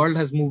out, the world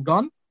has moved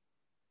on.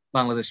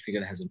 Bangladesh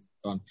cricket hasn't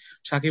moved on.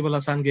 Shakib Al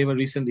Hasan gave a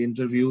recent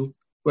interview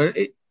where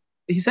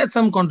he said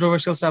some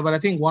controversial stuff, but I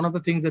think one of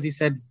the things that he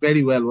said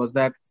very well was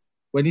that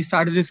when he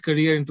started his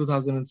career in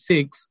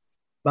 2006,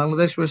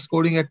 Bangladesh were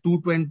scoring at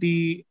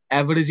 220,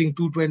 averaging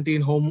 220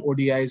 in home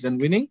ODIs and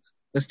winning.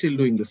 They're still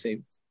doing the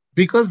same.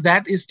 Because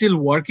that is still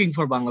working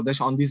for Bangladesh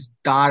on these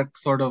dark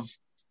sort of,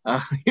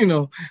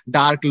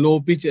 dark low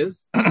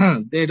pitches,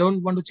 they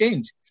don't want to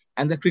change.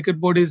 And the cricket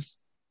board is,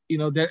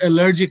 they're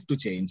allergic to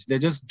change. They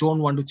just don't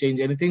want to change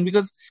anything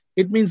because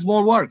it means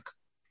more work.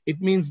 It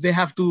means they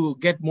have to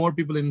get more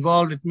people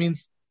involved. It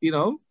means,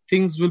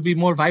 things will be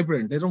more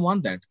vibrant. They don't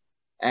want that.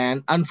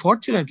 And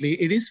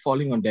unfortunately, it is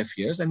falling on deaf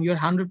ears. And you're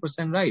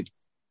 100% right.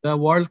 The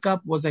World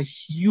Cup was a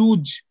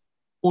huge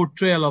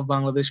portrayal of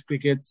Bangladesh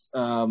cricket's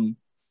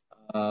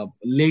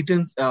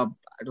latent, I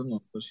don't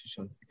know,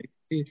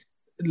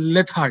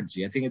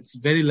 lethargy. I think it's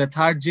very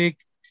lethargic.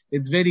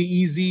 It's very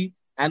easy.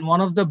 And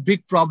one of the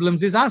big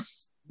problems is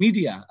us.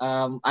 Media.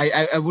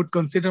 I would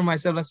consider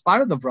myself as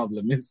part of the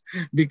problem, is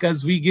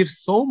because we give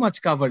so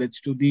much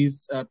coverage to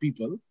these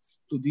people,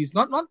 to these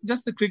not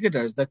just the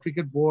cricketers. The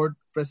cricket board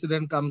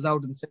president comes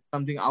out and says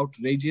something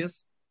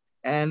outrageous,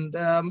 and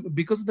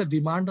because of the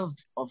demand of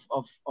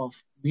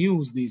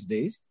news these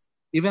days,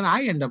 even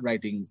I end up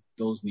writing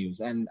those news,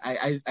 and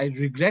I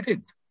regret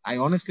it. I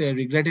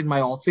regret it.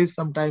 My office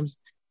sometimes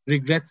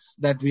regrets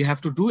that we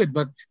have to do it,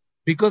 but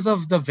because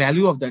of the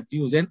value of that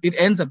news, and it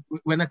ends up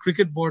when a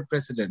cricket board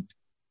president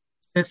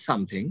says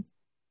something,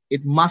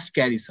 it must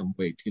carry some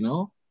weight,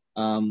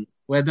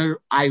 whether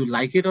I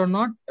like it or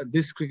not.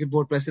 This cricket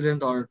board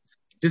president or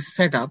this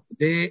setup,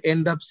 they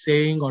end up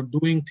saying or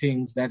doing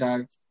things that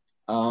are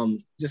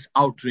just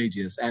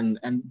outrageous, and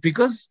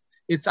because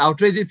it's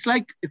outrageous,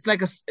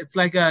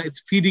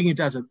 it's feeding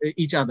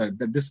each other.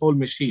 That this whole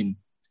machine,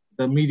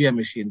 the media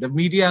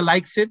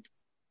likes it,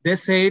 they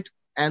say it,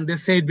 and they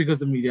say it because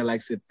the media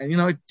likes it, and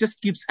it just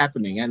keeps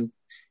happening, and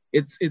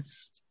it's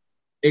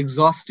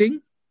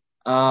exhausting.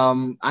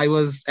 I'll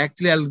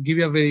give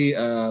you a very,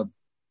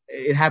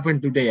 it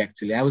happened today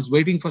actually. I was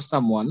waiting for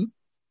someone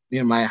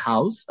near my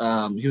house.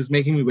 He was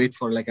making me wait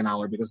for like an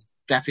hour because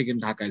traffic in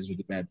Dhaka is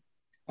really bad.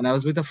 And I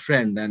was with a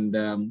friend,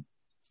 and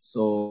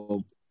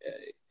so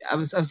I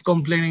was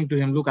complaining to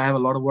him, look, I have a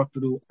lot of work to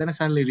do. Then I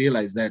suddenly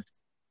realized that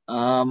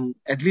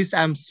at least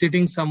I'm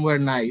sitting somewhere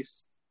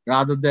nice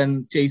rather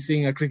than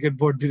chasing a cricket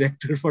board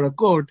director for a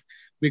quote,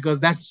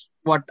 because that's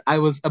what I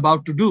was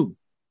about to do.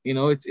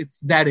 It's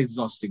that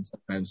exhausting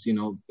sometimes.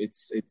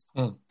 It's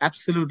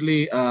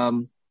absolutely,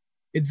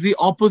 it's the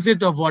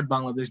opposite of what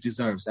Bangladesh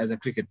deserves as a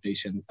cricket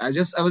nation. I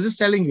was just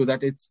telling you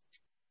that it's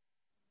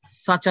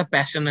such a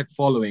passionate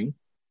following,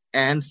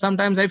 and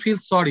sometimes I feel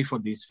sorry for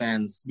these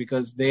fans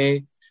because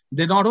they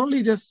not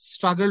only just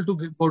struggle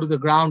to go to the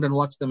ground and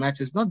watch the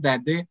matches, not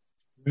that they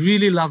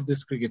really love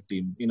this cricket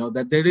team.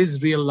 That there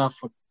is real love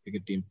for the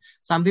cricket team.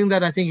 Something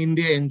that I think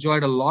India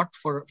enjoyed a lot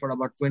for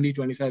about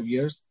 20-25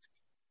 years.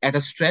 At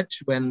a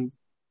stretch when,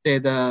 say,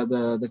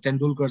 the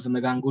Tendulkars and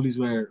the Gangulis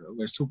were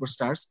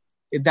superstars.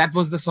 that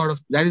is the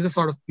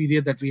sort of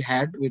period that we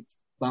had with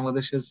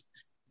Bangladesh's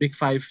big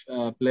five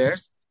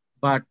players.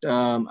 But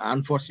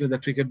unfortunately,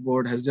 the cricket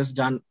board has just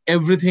done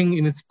everything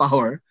in its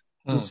power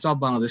to stop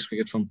Bangladesh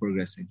cricket from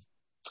progressing.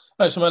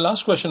 All right, so my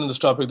last question on this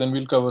topic, then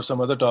we'll cover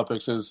some other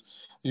topics, is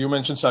you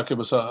mentioned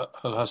Shakib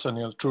Al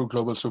Hasan, true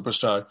global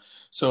superstar.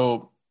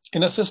 So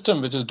in a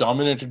system which is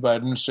dominated by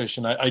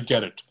administration, I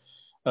get it.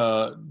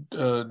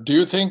 Do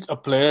you think a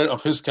player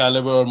of his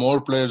caliber or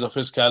more players of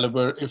his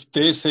caliber, if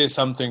they say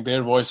something,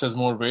 their voice has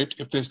more weight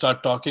if they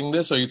start talking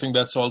this, or you think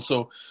that's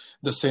also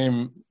the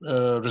same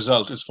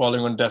result? It's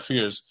falling on deaf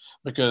ears?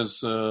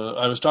 Because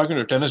I was talking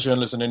to a tennis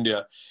journalist in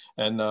India,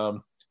 and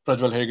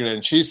Prajwal Hegde,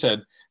 and she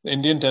said the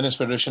Indian Tennis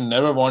Federation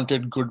never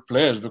wanted good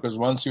players because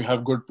once you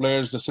have good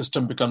players, the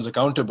system becomes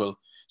accountable.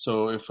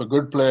 So if a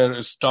good player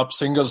is top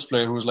singles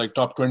player who's like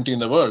top 20 in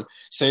the world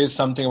says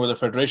something about the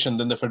federation,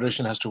 then the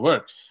federation has to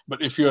work.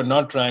 But if you're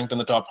not ranked in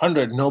the top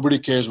 100, nobody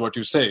cares what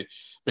you say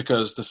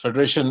because the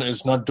federation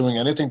is not doing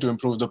anything to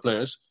improve the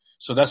players.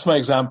 So that's my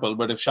example.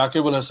 But if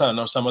Shakib Al Hasan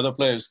or some other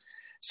players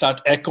start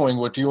echoing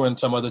what you and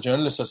some other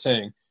journalists are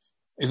saying,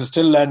 is it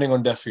still landing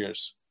on deaf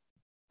ears?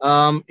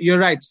 You're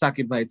right,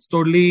 Saqib bhai. It's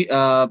totally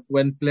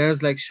when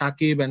players like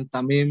Shakib and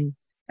Tamim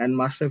and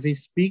Mashrafi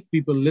speak,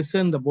 people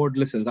listen, the board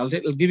listens. I'll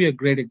give you a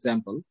great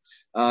example.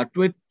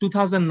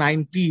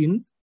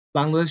 2019,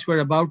 Bangladesh were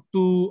about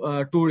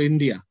to tour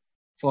India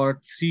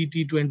for 3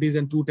 T20s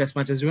and 2 test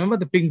matches. Remember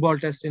the pink ball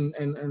test in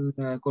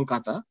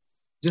Kolkata?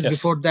 Just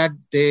before that,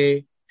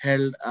 they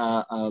had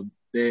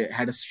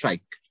a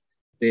strike.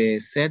 They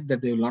said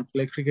that they will not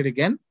play cricket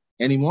again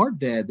anymore.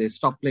 They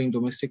stopped playing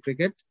domestic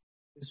cricket.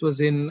 This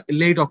was in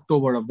late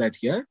October of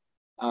that year.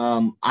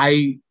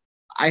 I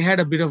had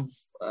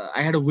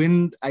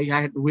wind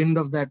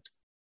of that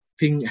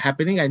thing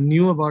happening. I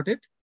knew about it,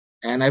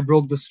 and I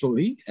broke the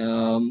story.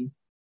 And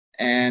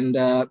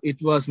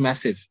it was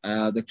massive.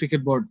 The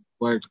cricket board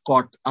were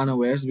caught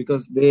unawares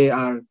because they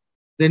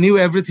knew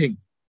everything,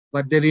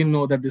 but they didn't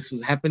know that this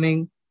was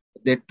happening.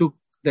 They took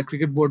the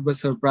cricket board by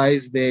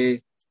surprise.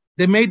 They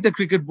made the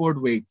cricket board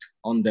wait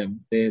on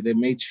them. They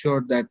made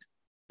sure that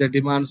their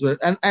demands were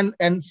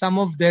and some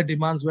of their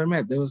demands were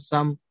met. There was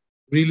some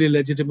really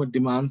legitimate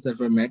demands that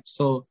were met.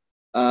 So,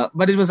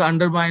 but it was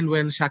undermined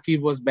when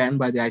Shakib was banned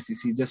by the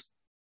ICC just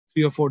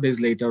 3 or 4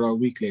 days later or a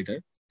week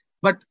later.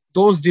 But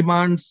those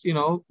demands,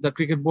 the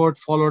cricket board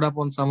followed up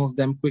on some of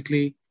them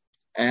quickly,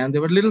 and they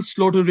were a little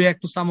slow to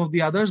react to some of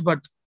the others. But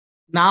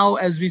now,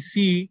 as we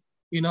see,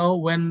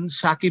 when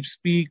Shakib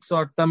speaks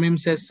or Tamim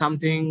says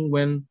something,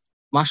 when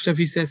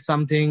Mashrafi says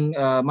something,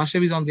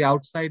 Mashrafi is on the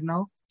outside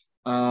now.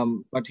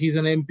 But he's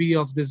an MP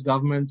of this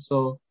government.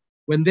 So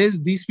when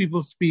these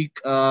people speak,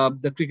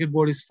 the cricket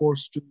board is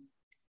forced to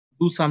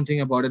do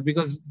something about it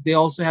because they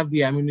also have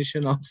the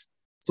ammunition of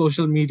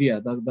social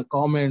media, the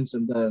comments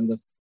and the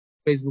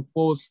Facebook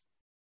posts.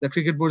 The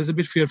cricket board is a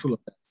bit fearful of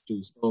that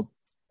too. So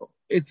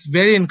it's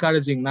very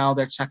encouraging now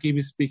that Shakib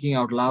is speaking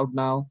out loud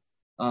now.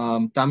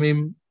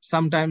 Tamim,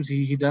 sometimes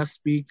he does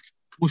speak.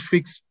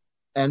 Mushfiq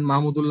and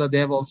Mahmudullah, they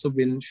have also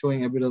been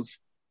showing a bit of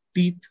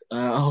teeth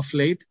of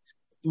late,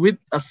 with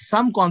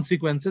some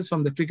consequences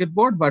from the cricket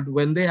board, but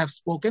when they have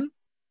spoken,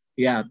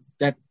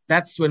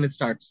 that's when it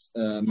starts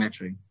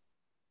mattering.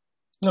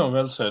 No,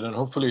 well said, and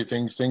hopefully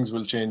things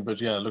will change.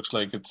 But it looks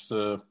like it's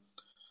the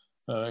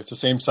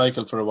same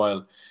cycle for a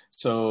while.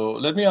 So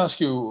let me ask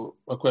you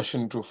a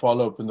question to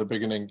follow up in the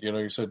beginning.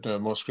 You said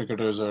most cricket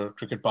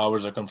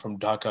powers come from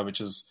Dhaka,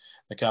 which is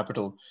the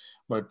capital.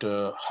 But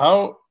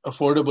how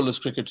affordable is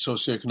cricket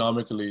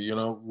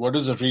socioeconomically? What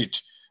is the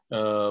reach?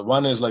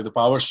 One is like the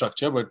power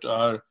structure, but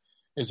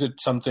is it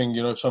something,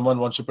 if someone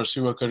wants to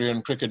pursue a career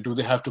in cricket, do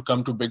they have to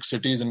come to big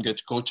cities and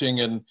get coaching?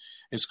 And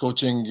is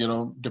coaching,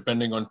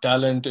 depending on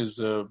talent? Is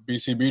the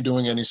BCB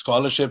doing any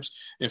scholarships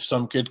if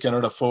some kid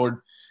cannot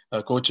afford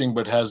coaching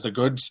but has the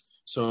goods?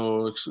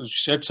 So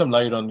shed some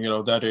light on,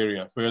 that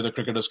area, where the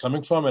cricket is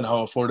coming from and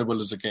how affordable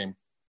is the game.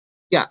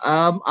 Yeah,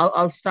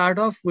 I'll start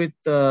off with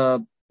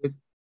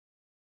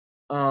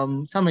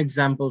some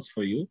examples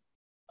for you.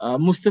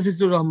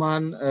 Mustafizur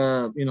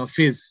Rahman,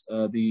 Fizz,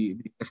 the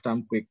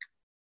left-arm quick.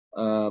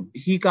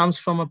 He comes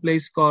from a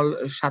place called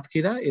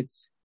Shatkhira.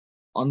 It's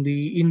on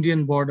the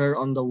Indian border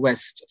on the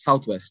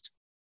southwest.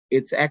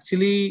 It's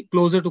actually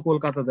closer to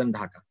Kolkata than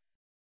Dhaka.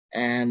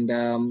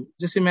 And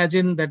just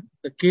imagine that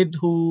the kid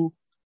who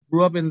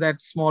grew up in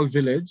that small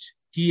village,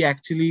 he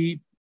actually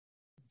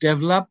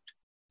developed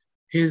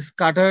his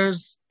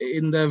cutters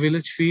in the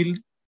village field.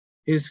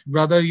 His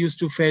brother used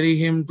to ferry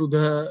him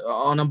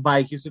on a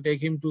bike. He used to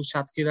take him to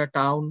Shatkhira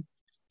town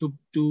to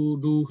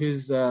do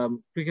his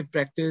cricket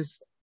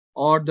practice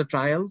or the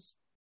trials,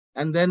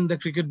 and then the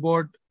cricket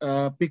board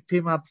picked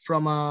him up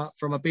from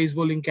a pace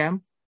bowling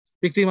camp,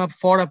 picked him up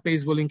for a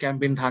pace bowling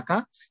camp in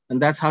Dhaka, and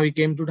that's how he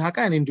came to Dhaka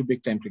and into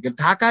big time cricket.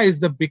 Dhaka is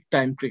the big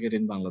time cricket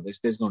in Bangladesh,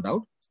 there's no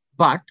doubt,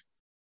 but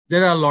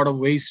there are a lot of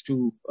ways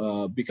to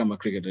become a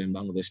cricketer in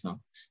Bangladesh now.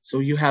 So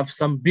you have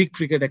some big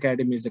cricket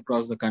academies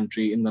across the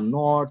country, in the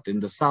north, in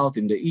the south,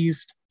 in the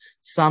east,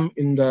 some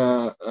in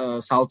the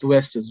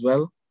southwest as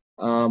well.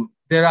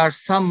 There are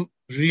some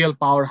real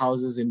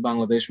powerhouses in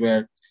Bangladesh where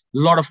a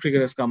lot of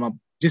cricketers come up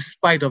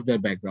despite of their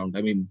background.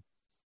 I mean,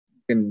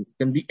 can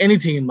be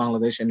anything in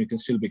Bangladesh and you can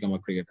still become a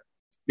cricketer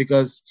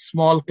because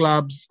small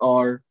clubs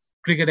or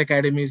cricket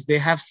academies, they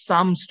have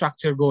some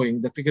structure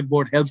going. The cricket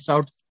board helps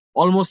out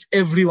almost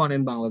everyone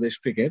in Bangladesh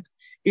cricket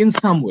in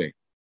some way,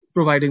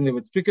 providing them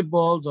with cricket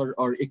balls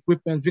or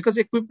equipment, because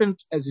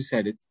equipment, as you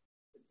said, it's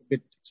a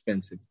bit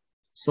expensive.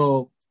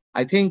 So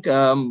I think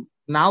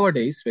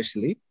nowadays,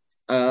 especially,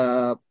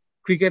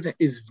 cricket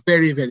is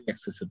very, very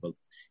accessible.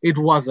 It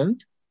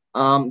wasn't.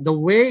 The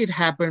way it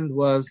happened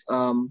was,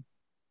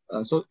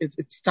 so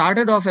it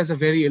started off as a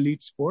very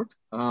elite sport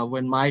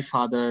when my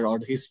father or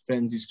his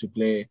friends used to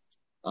play.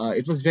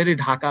 It was very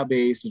Dhaka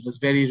based. It was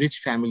very rich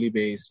family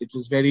based. It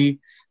was very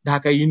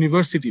Dhaka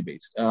University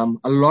based. A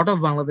lot of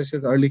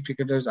Bangladesh's early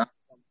cricketers are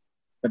from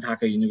the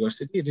Dhaka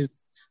University. It is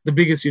the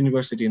biggest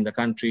university in the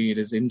country. It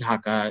is in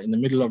Dhaka, in the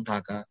middle of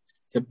Dhaka.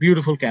 It's a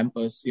beautiful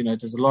campus. You know,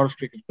 it has a lot of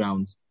cricket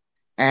grounds.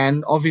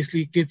 And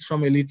obviously, kids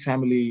from elite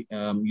family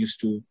used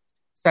to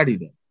study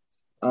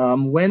there.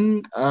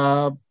 When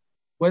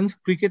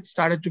cricket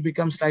started to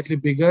become slightly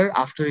bigger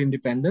after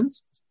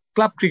independence,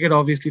 club cricket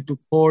obviously took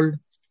hold.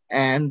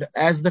 And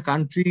as the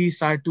country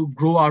started to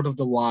grow out of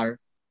the war,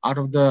 out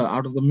of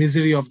the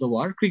misery of the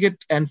war,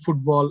 cricket and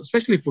football,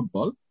 especially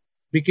football,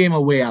 became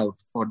a way out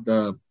for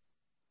the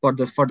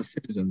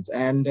citizens.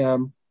 And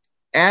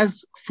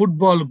as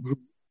football grew,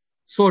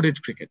 so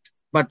did cricket,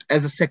 but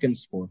as a second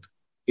sport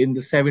in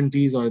the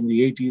 70s or in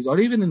the 80s or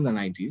even in the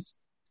 90s.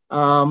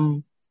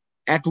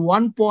 At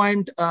one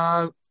point,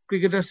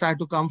 cricketers started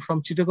to come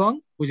from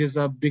Chittagong, which is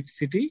a big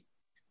city.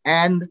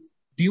 And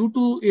due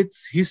to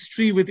its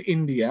history with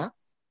India,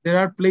 there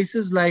are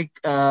places like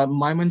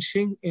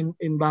Mymensingh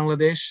in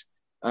Bangladesh,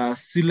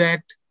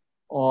 Sylhet,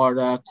 or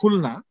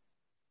Khulna,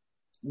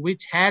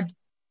 which had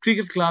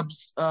cricket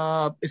clubs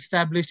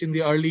established in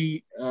the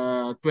early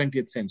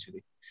 20th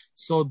century.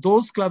 So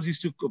those clubs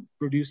used to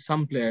produce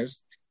some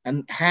players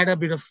and had a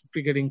bit of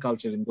cricketing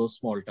culture in those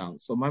small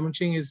towns. So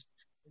Mymensingh is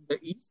in the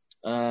east.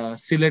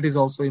 Sylhet is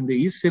also in the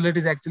east. Sylhet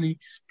is actually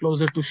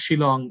closer to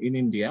Shillong in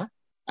India,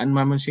 and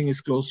Mymensingh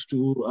is close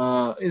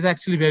to is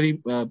actually very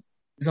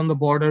is on the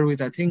border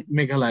with, I think,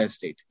 Meghalaya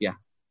state. Yeah.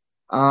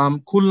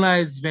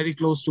 Khulna is very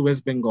close to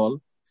West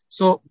Bengal.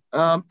 So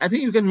I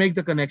think you can make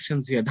the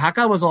connections here.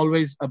 Dhaka was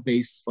always a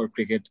base for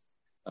cricket.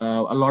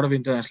 A lot of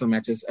international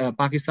matches.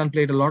 Pakistan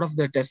played a lot of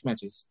their test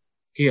matches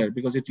here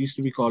because it used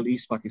to be called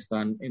East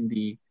Pakistan in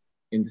the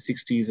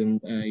 60s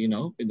and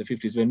in the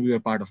 50s when we were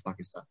part of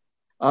Pakistan.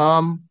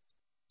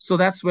 So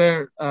that's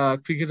where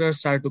cricketers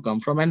started to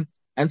come from,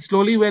 and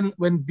slowly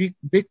when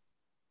big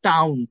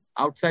towns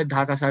outside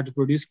Dhaka started to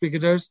produce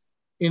cricketers,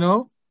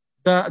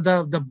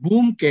 the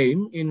boom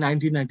came in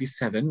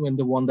 1997 when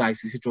they won the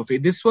ICC trophy.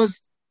 This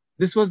was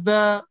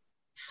the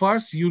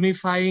first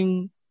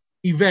unifying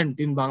event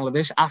in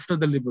Bangladesh after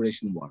the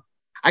liberation war.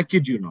 I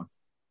kid you not.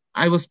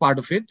 I was part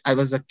of it. I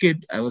was a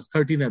kid. I was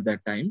 13 at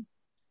that time.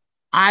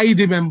 I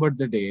remembered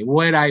the day,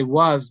 where I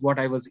was, what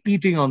I was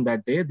eating on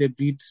that day. They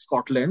beat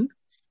Scotland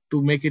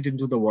to make it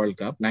into the World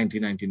Cup,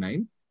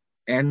 1999.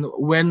 And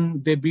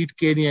when they beat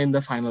Kenya in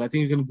the final, I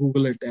think you can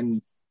Google it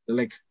and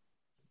like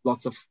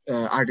lots of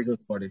articles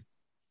about it.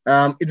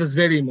 It was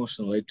very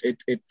emotional.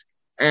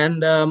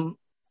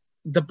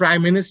 The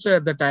prime minister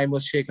at the time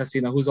was Sheikh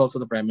Hasina, who's also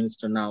the prime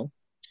minister now.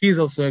 She's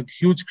also a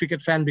huge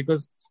cricket fan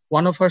because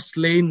one of her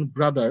slain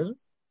brother,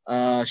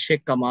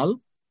 Sheikh Kamal,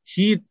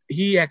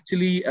 he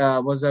actually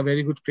was a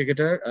very good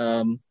cricketer,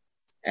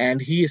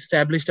 and he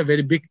established a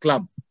very big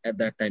club at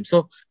that time.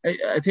 So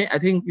I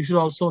think you should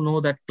also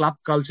know that club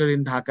culture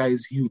in Dhaka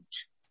is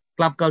huge.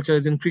 Club culture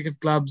is in cricket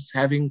clubs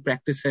having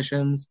practice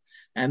sessions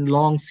and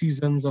long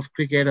seasons of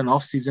cricket and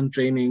off-season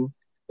training.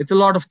 It's a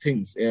lot of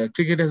things.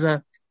 Cricket is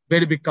a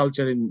very big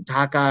culture in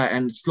Dhaka,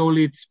 and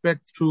slowly it spread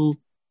through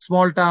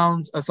big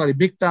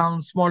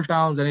towns, small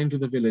towns, and into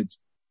the village.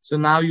 So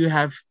now you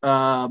have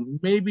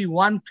maybe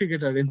one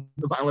cricketer in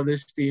the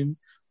Bangladesh team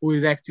who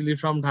is actually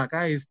from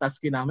Dhaka, is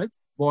Taskin Ahmed,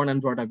 born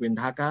and brought up in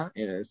Dhaka,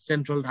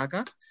 central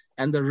Dhaka,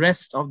 and the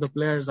rest of the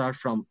players are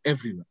from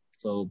everywhere.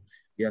 So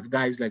you have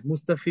guys like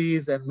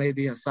Mustafiz and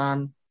Mehdi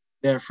Hassan.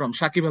 They're from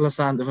Shakib Al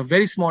Hassan. They're from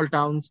very small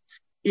towns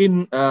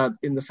in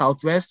the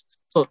southwest.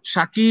 So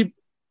Shakib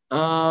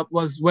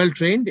was well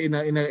trained in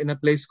a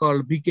place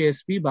called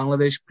BKSP,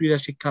 Bangladesh Krida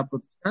Shiksha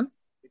Pratishthan,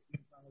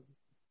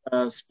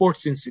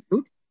 Sports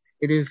Institute.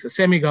 It is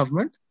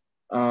semi-government.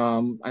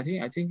 I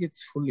think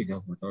it's fully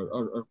government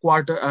or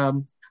quarter.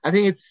 I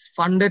think it's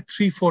funded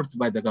 3/4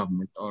 by the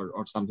government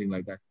or something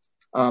like that.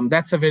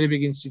 That's a very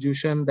big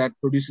institution that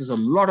produces a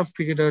lot of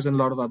cricketers and a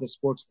lot of other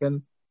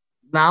sportsmen.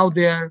 Now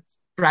their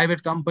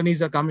private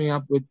companies are coming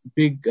up with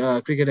big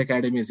cricket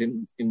academies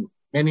in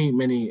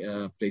many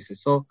places.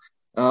 So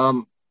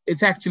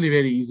it's actually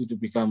very easy to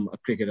become a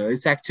cricketer.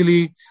 It's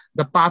actually,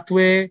 the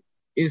pathway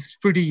is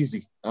pretty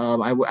easy.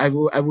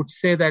 I would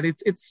say that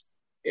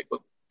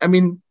I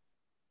mean,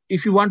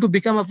 if you want to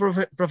become a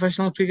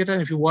professional cricketer,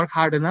 and if you work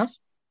hard enough,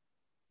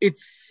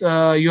 it's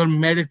your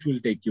merit will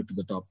take you to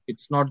the top.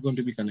 It's not going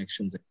to be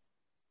connections.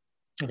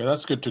 Okay,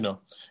 that's good to know.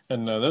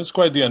 And that was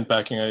quite the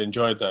unpacking. I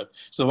enjoyed that.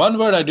 So, the one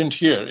word I didn't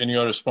hear in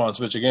your response,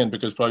 which again,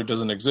 because probably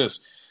doesn't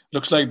exist,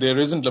 looks like there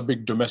isn't a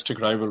big domestic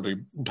rivalry.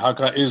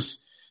 Dhaka is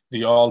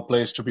the all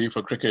place to be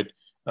for cricket.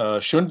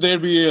 Shouldn't there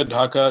be a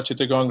Dhaka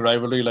Chittagong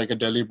rivalry, like a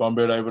Delhi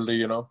Bombay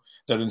rivalry,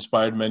 that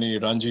inspired many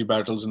Ranji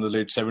battles in the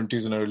late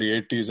 70s and early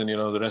 80s, and,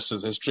 the rest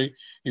is history?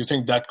 You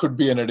think that could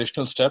be an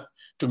additional step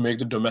to make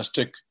the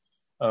domestic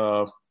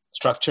uh,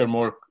 structure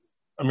more?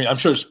 I mean, I'm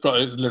sure it's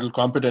probably a little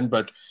competent,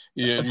 but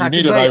you Sakib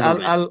need a bhai,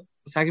 rivalry.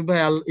 Sakib bhai,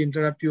 I'll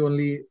interrupt you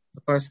only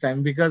the first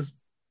time because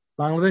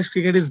Bangladesh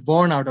cricket is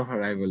born out of a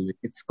rivalry.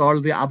 It's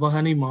called the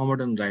Abahani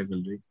Mohammedan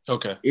rivalry.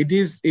 Okay. It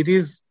is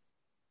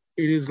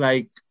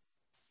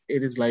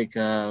like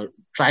a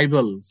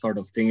tribal sort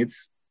of thing.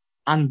 It's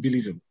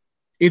unbelievable.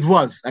 It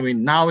was. I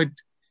mean, now it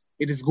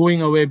is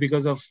going away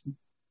because of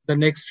the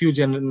next few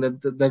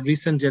the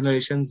recent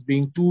generations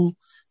being too,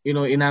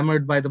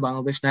 enamored by the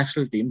Bangladesh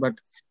national team. But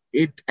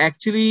it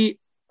actually,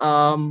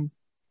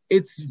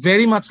 it's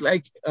very much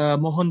like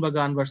Mohun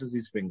Bagan versus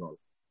East Bengal.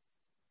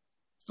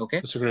 Okay,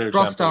 that's a great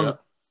example.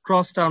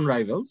 Crosstown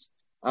rivals.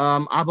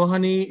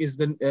 Abahani is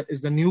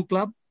the new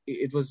club.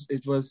 It was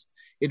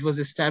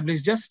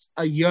established just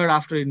a year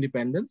after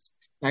independence,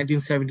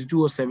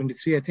 1972 or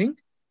 73, I think.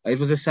 It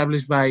was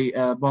established by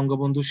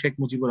Bangabandhu Sheikh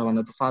Mujibur Rahman,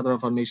 the father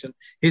of our nation.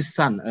 His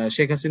son,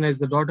 Sheikh Hasina, is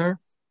the daughter.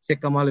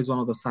 Sheikh Kamal is one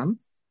of the sons.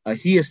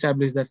 He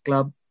established that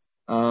club.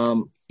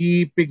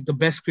 He picked the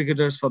best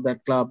cricketers for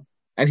that club,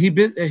 and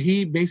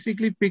he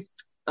basically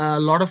picked a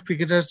lot of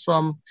cricketers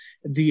from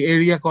the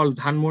area called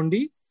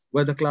Dhanmondi,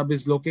 where the club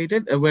is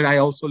located, where I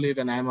also live,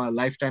 and I'm a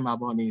lifetime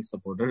Abahani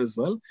supporter as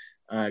well,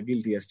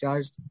 guilty as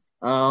charged.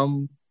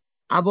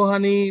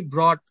 Abahani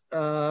brought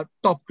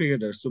top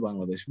cricketers to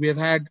Bangladesh. We have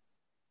had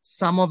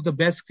some of the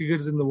best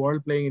cricketers in the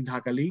world playing in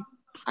Dhaka League.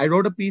 I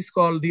wrote a piece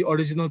called The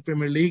Original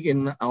Premier League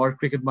in our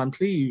Cricket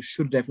Monthly. You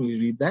should definitely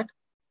read that.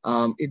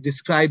 It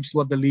describes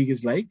what the league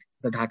is like,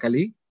 the Dhaka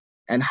League,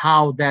 and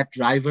how that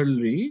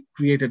rivalry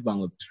created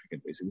Bangladesh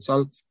cricket, basically. So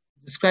I'll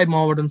describe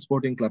Mohammedan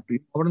Sporting Club.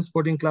 Mohammedan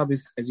Sporting Club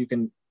is, as you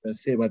can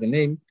say by the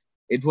name,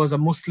 it was a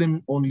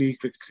Muslim-only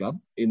cricket club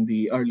in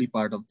the early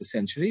part of the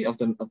century, of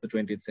the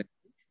 20th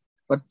century.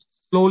 But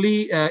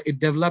slowly, it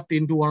developed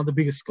into one of the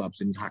biggest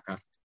clubs in Dhaka,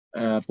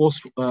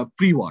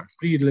 pre-war,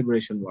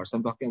 pre-liberation wars.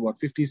 I'm talking about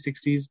 50s,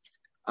 60s.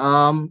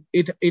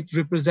 It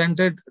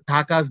represented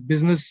Dhaka's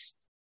business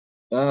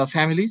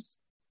families,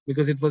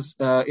 because it was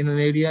in an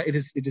area. It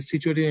is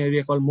situated in an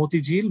area called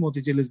Motijil.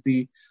 Motijil is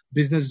the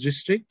business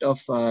district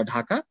of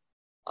Dhaka.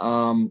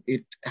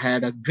 It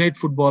had a great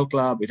football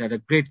club. It had a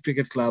great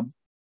cricket club.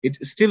 It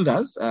still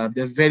does.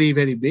 They're very,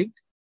 very big.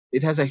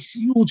 It has a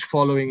huge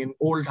following in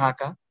Old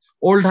Dhaka.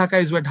 Old Dhaka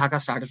is where Dhaka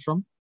started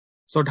from.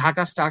 So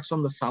Dhaka starts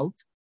from the south,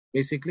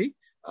 basically.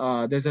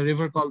 There's a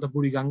river called the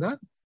Buriganga.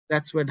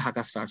 That's where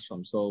Dhaka starts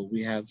from. So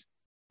we have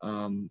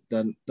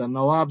the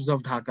Nawabs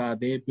of Dhaka.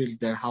 They built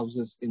their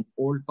houses in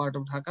old part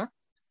of Dhaka,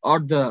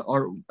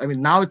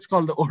 now it's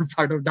called the old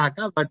part of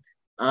Dhaka, but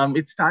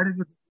it started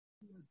with.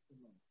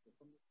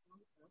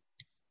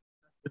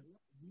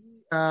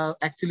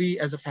 Actually,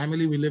 as a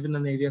family, we live in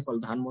an area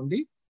called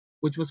Dhanmondi,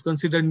 which was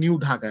considered new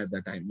Dhaka at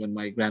that time when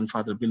my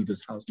grandfather built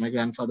this house. My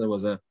grandfather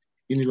was a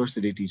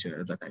university teacher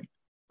at that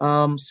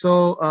time.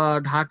 So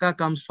Dhaka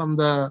comes from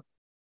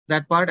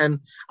that part, and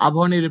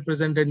Abahani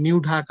represented New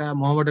Dhaka,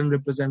 Mohammedan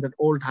represented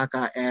Old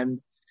Dhaka, and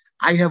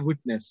I have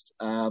witnessed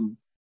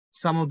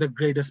some of the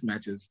greatest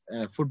matches,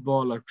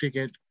 football or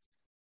cricket.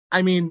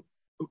 I mean,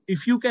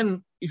 if you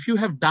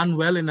have done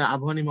well in an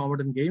Abahani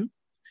Mohammedan game,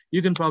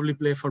 you can probably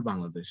play for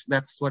Bangladesh.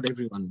 That's what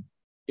everyone,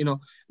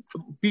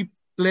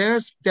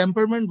 players'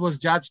 temperament was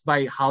judged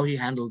by how he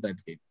handled that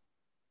game.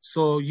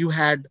 So you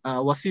had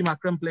Wasim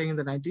Akram playing in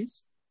the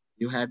 90s.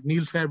 You had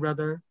Neil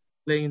Fairbrother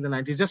playing in the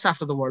 90s, just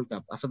after the World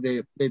Cup, after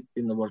they played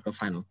in the World Cup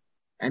final.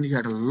 And you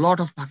had a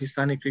lot of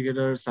Pakistani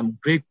cricketers, some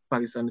great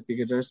Pakistani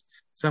cricketers,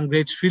 some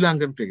great Sri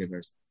Lankan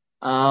cricketers.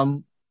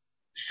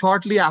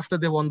 Shortly after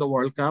they won the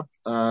World Cup,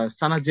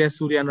 Sanath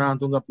Jayasuriya and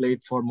Ranatunga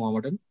played for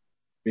Mohammedan,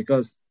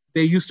 because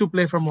they used to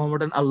play for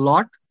Mohammedan a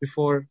lot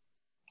before.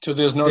 So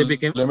there's no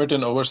limit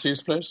in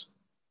overseas players?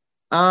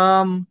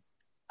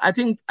 I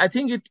think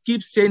it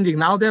keeps changing.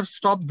 Now they have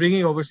stopped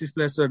bringing overseas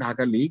players to the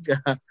Dhaka League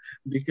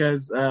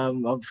because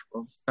of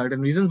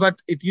certain reasons.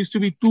 But it used to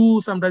be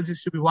 2, sometimes it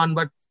used to be 1.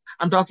 But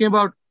I'm talking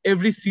about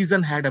every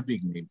season had a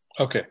big name.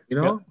 Okay.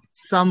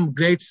 Some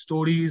great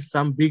stories,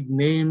 some big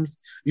names.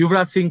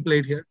 Yuvraj Singh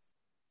played here.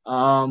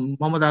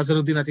 Mohammad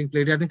Azharuddin, I think,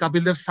 played here. I think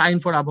Kapil Dev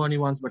signed for Abahani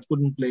once but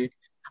couldn't play.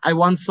 I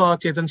once saw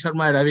Chetan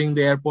Sharma arriving in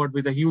the airport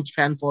with a huge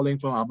fan following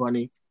from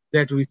Abahani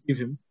there to receive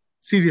him.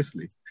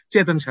 Seriously,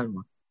 Chetan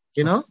Sharma.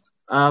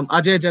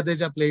 Ajay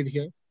Jadeja played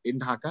here in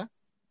Dhaka.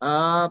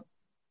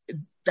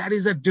 That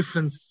is a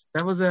difference.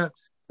 That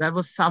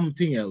was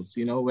something else.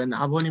 When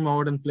Abahani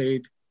Mohammedan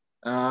played,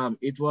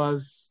 it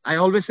was. I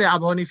always say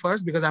Abahani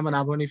first because I'm an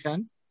Abahani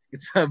fan.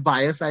 It's a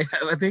bias I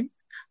have, I think.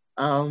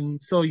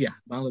 So yeah,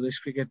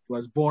 Bangladesh cricket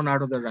was born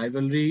out of the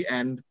rivalry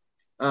and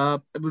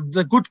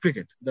the good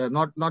cricket.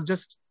 Not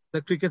just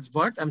the cricket's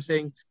birth. I'm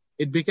saying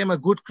it became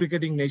a good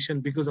cricketing nation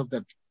because of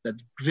that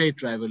great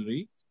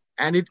rivalry.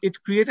 And it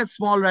created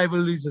small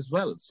rivalries as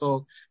well. So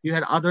you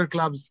had other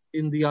clubs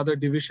in the other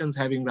divisions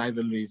having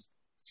rivalries.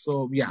 So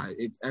yeah,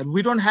 and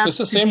we don't have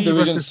It's the same city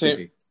division, versus same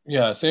city.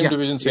 same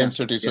division, same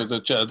city. So Yeah.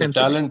 the Same city.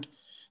 talent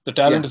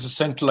Yeah, is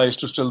centralized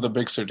to still the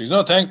big cities.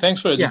 No,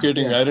 thanks for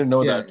educating me. I didn't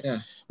know that. yeah.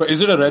 But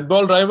is it a red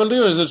ball rivalry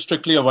or is it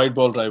strictly a white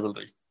ball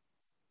rivalry?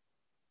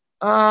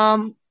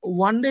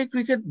 One day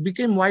cricket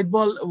became white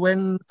ball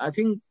when I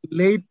think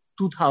late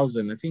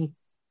 2000.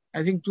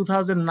 I think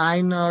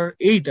 2009 or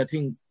 8. I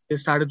think we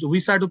started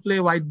to play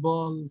white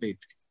ball late.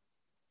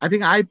 I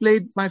think I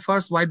played my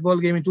first white ball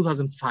game in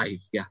 2005.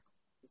 Yeah,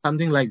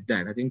 something like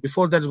that. I think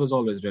before that it was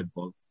always red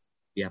ball.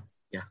 Yeah,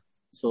 yeah.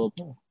 So,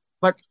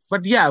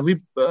 but yeah, we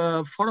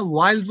for a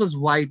while it was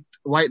white.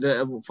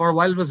 For a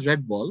while it was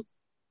red ball,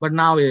 but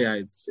now yeah,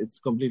 it's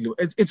completely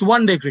it's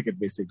one day cricket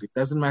basically. It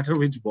doesn't matter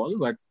which ball,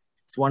 but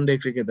it's one day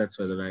cricket. That's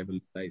where the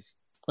rivalry lies.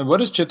 And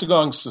what is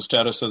Chittagong's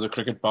status as a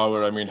cricket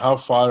power? I mean, how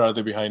far are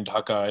they behind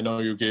Dhaka? I know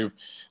you gave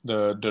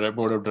the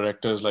board of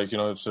directors, like,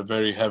 it's a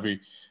very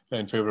heavy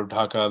in favor of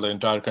Dhaka. The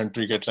entire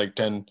country gets like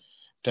 10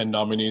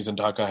 nominees, and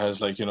Dhaka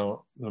has like, the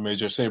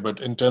major say. But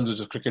in terms of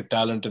just cricket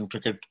talent and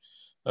cricket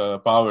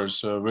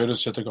powers, where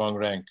does Chittagong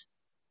rank?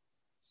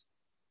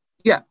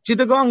 Yeah,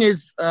 Chittagong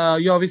is,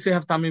 you obviously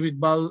have Tamim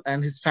Iqbal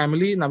and his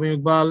family. Tamim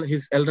Iqbal,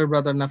 his elder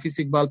brother Nafis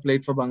Iqbal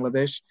played for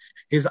Bangladesh.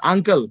 His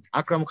uncle,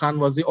 Akram Khan,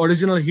 was the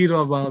original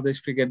hero of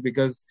Bangladesh cricket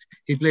because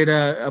he played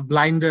a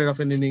blinder of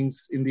an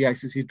innings in the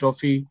ICC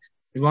trophy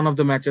in one of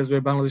the matches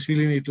where Bangladesh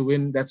really needed to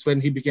win. That's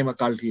when he became a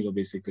cult hero,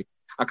 basically.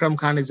 Akram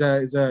Khan is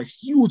a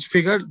huge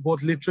figure,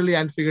 both literally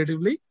and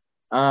figuratively,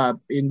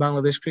 in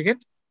Bangladesh cricket.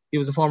 He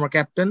was a former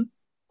captain.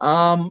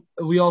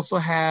 We also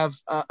had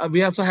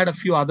a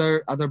few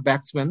other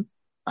batsmen.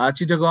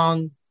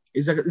 Chittagong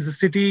is a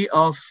city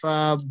of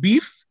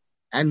beef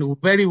and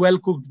very well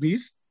cooked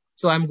beef.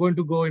 So I'm going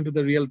to go into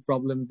the real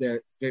problem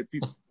there.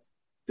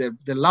 They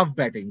love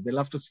batting. They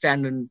love to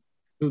stand and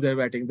do their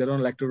batting. They don't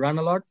like to run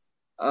a lot.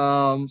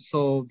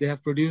 So they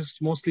have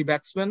produced mostly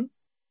batsmen,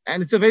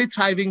 and it's a very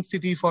thriving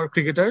city for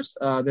cricketers.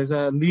 There's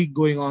a league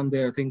going on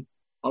there, I think,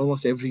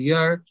 almost every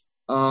year.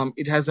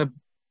 It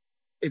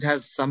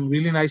has some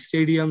really nice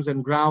stadiums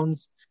and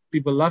grounds.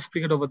 People love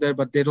cricket over there,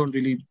 but they don't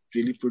really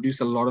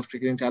produce a lot of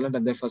cricketing talent,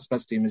 and their first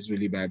class team is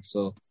really bad.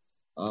 So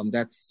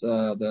that's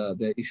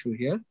the issue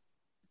here.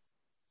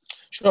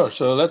 Sure.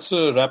 So let's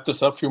wrap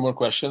this up. A few more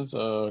questions.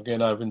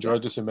 Again, I've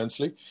enjoyed this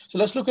immensely. So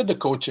let's look at the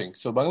coaching.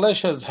 So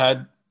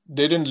Bangladesh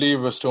they didn't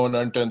leave a stone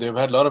unturned. They've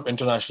had a lot of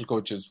international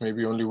coaches,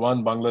 maybe only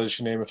one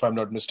Bangladeshi name, if I'm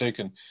not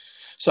mistaken.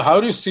 So how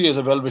do you see, as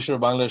a well-wisher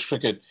of Bangladesh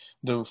cricket,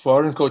 do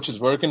foreign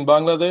coaches work in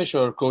Bangladesh,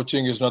 or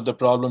coaching is not the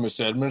problem, it's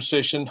the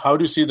administration? How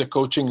do you see the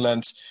coaching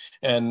lens,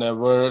 and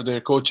were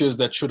there coaches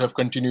that should have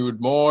continued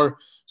more?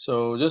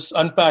 So just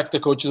unpack the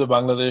coaches of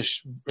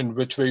Bangladesh, in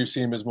which way you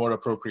see him is more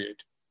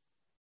appropriate.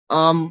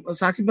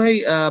 Saqib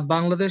bhai,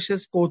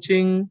 Bangladesh's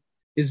coaching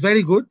is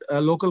very good.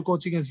 Local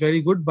coaching is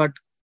very good, but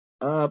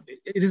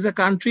it is a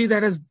country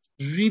that has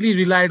really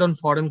relied on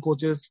foreign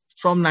coaches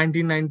from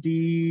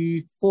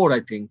 1994, I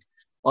think,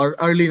 or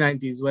early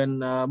 90s, when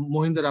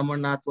Mohinder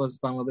Amarnath was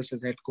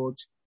Bangladesh's head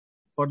coach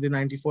for the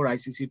 94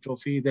 ICC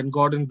trophy. Then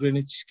Gordon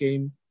Greenwich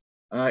came.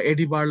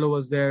 Eddie Barlow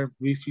was there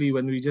briefly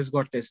when we just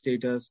got test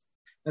status.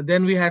 And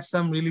then we had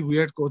some really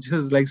weird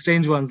coaches, like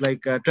strange ones,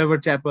 like Trevor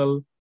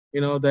Chappell,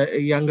 the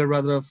younger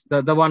brother of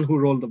the one who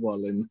rolled the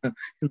ball in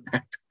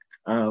that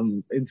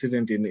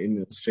incident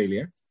in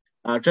Australia.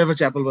 Trevor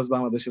Chappell was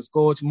Bangladesh's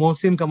coach.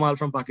 Mohsin Kamal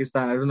from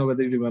Pakistan. I don't know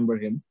whether you remember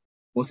him.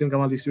 Mohsin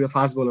Kamal used to be a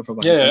fast bowler for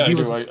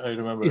Pakistan. I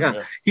remember him.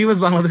 Yeah. He was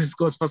Bangladesh's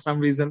coach for some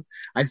reason.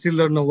 I still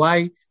don't know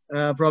why.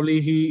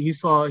 Probably he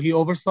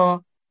oversaw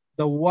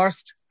the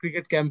worst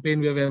cricket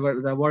campaign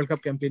the World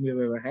Cup campaign we've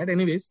ever had.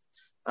 Anyways,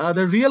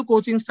 the real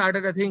coaching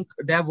started, I think,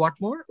 Dav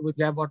Watmore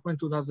in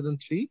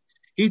 2003.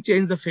 He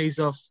changed the face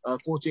of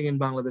coaching in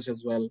Bangladesh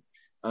as well.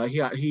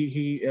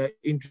 He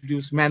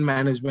introduced man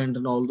management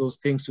and all those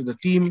things to the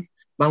team,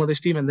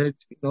 Bangladesh team, and then it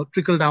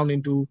trickled down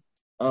into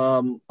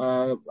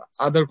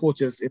other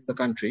coaches in the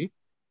country.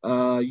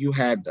 You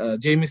had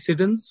Jamie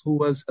Siddons, who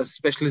was a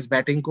specialist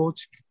batting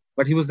coach,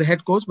 but he was the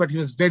head coach, but he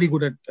was very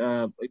good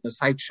at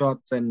side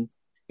shots, and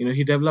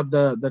he developed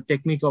the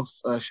technique of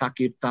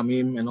Shakib,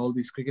 Tamim, and all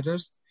these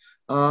cricketers.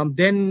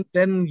 Then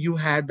you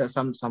had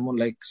someone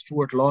like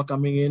Stuart Law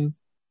coming in.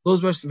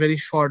 Those were very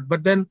short,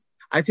 but then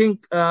I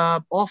think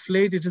off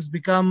late it has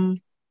become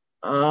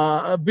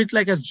a bit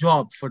like a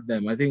job for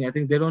them. I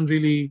think they don't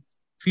really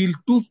feel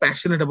too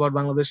passionate about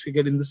Bangladesh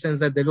cricket, in the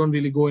sense that they don't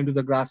really go into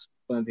the grass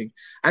or anything.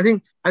 I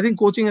think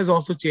coaching has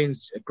also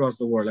changed across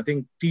the world. I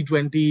think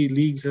T20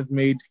 leagues have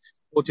made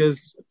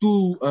coaches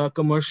too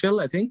commercial,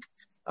 I think.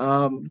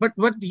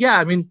 But yeah,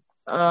 I mean,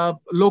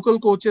 local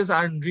coaches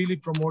aren't really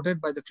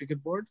promoted by the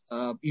cricket board.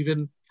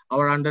 Even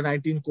our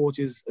under-19 coach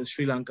is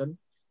Sri Lankan.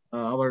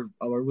 Our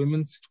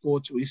women's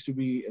coach used to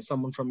be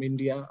someone from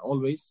India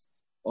always,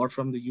 or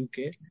from the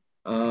UK.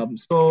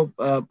 So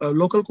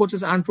local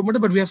coaches aren't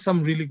promoted, but we have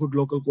some really good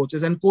local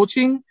coaches. And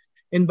coaching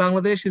in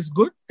Bangladesh is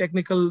good.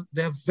 Technical,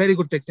 they have very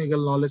good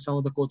technical knowledge, some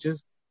of the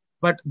coaches.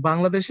 But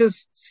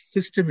Bangladesh's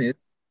system is,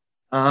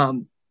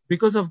 um,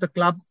 because of the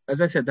club,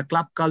 as I said, the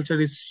club culture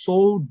is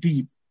so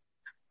deep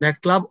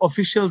that club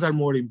officials are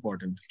more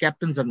important.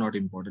 Captains are not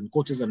important.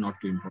 Coaches are not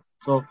too important.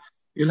 So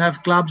you'll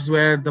have clubs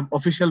where the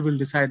official will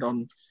decide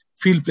on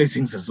field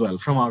placings as well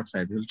from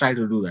outside. We'll try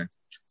to do that.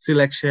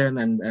 Selection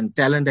and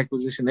talent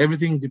acquisition,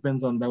 everything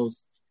depends on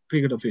those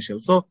cricket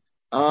officials. So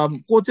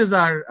coaches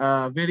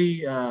are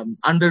very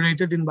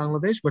underrated in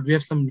Bangladesh, but we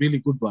have some really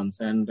good ones.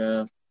 And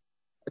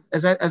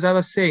as I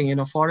was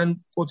saying,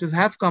 foreign coaches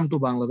have come to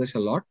Bangladesh a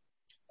lot.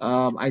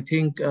 I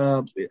think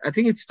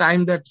it's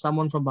time that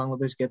someone from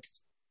Bangladesh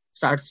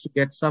starts to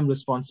get some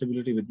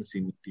responsibility with the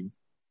senior team.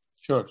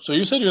 Sure. So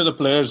you said you're the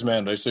players'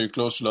 man, right? So you're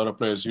close to a lot of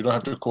players. You don't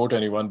have to quote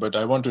anyone, but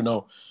I want to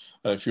know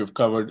if you've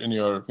covered in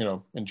your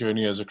in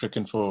journey as a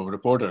Cricinfo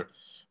reporter,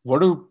 what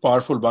do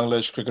powerful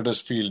Bangladesh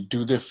cricketers feel?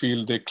 Do they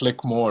feel they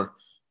click more,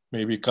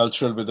 maybe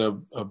cultural with a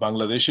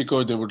Bangladeshi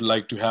coach? They would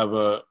like to have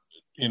a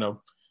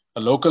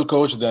local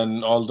coach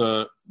than all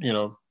the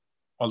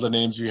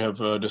names we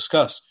have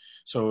discussed.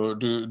 So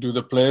do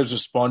the players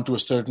respond to a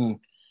certain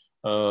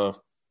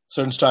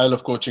style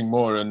of coaching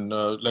more? And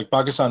like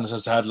Pakistan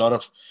has had a lot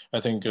of, I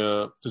think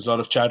there's a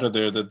lot of chatter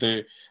there that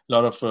a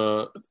lot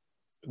of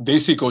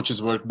Desi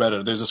coaches work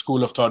better. There's a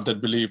school of thought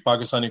that believe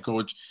Pakistani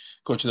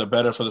coaches are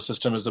better for the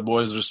system as the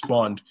boys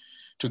respond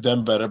to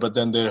them better, but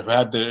then they've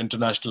had their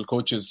international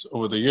coaches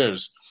over the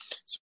years.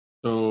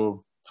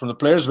 So from the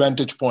players'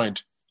 vantage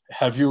point,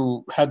 have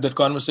you had that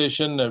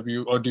conversation?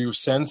 Or do you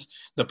sense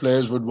the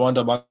players would want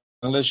a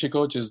Bangladeshi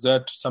coach? Is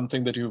that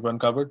something that you've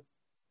uncovered?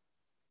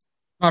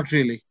 Not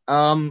really.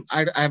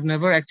 I've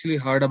never actually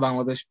heard a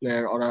Bangladesh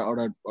player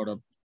or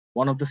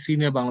one of the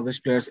senior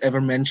Bangladesh players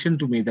ever mentioned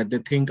to me that they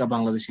think a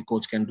Bangladeshi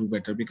coach can do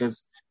better,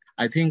 because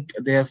I think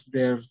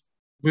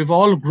we've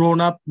all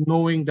grown up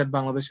knowing that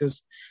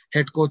Bangladesh's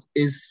head coach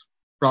is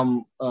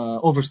from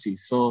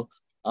overseas. So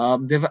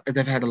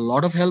they've had a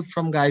lot of help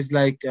from guys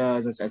like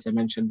as I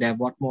mentioned, Dev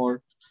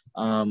Watmore,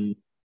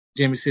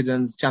 Jamie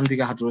Siddons,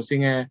 Chandika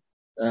Hathurusinghe,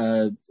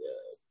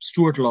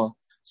 Stuart Law.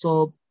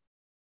 So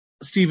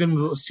Steve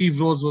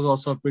Rose was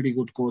also a pretty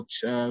good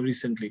coach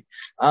recently.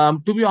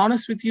 To be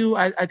honest with you,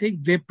 I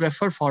think they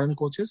prefer foreign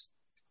coaches,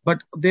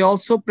 but they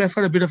also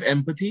prefer a bit of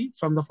empathy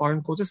from the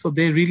foreign coaches. So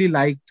they really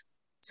liked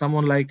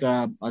someone like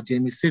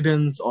Jamie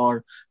Siddons,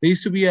 or there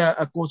used to be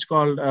a coach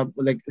called,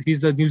 he's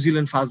the New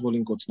Zealand fast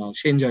bowling coach now,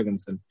 Shane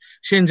Jurgensen.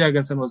 Shane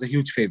Jurgensen was a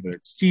huge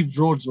favorite. Steve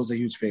Rhodes was a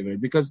huge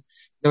favorite because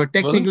they were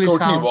technically sound.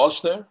 Wasn't Courtney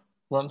Walsh there?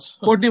 Once.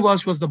 Courtney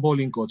Walsh was the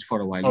bowling coach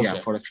for a while. Okay.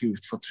 For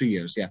 3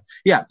 years.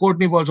 Yeah.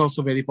 Courtney Walsh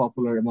also very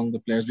popular among the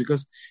players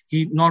because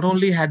he not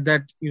only had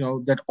that,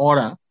 that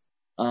aura.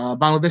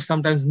 Bangladesh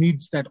sometimes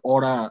needs that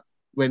aura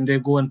when they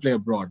go and play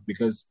abroad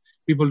because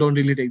people don't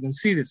really take them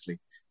seriously.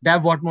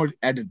 Dav Watmore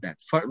added that.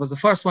 Was the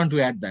first one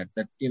to add that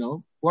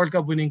World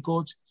Cup winning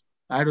coach.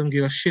 I don't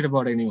give a shit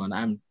about anyone.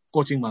 I'm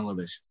coaching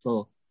Bangladesh.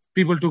 So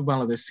people took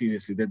Bangladesh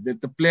seriously.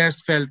 The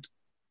players felt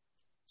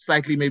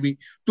slightly maybe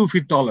 2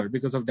 feet taller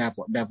because of Dav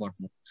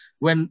Watmore.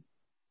 When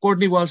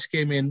Courtney Walsh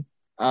came in,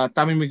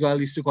 Tamim Iqbal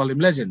used to call him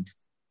legend.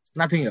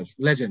 Nothing else.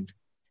 Legend.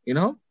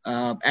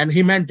 And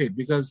he meant it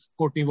because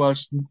Courtney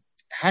Walsh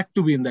had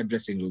to be in that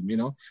dressing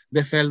room.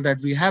 They felt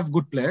that we have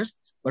good players,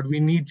 but we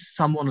need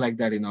someone like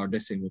that in our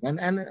dressing room.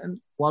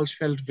 And Walsh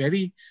felt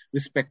very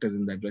respected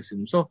in that dressing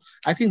room. So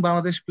I think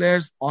Bangladesh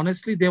players,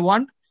 honestly, they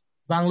want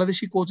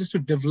Bangladeshi coaches to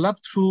develop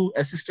through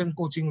assistant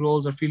coaching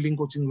roles or fielding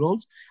coaching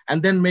roles.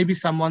 And then maybe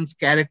someone's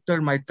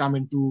character might come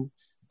into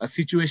a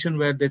situation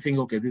where they think,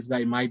 okay, this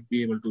guy might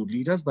be able to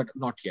lead us, but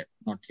not yet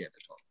at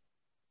all.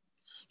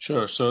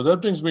 Sure. So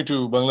that brings me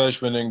to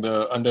Bangladesh winning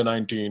the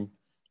Under-19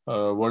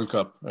 World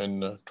Cup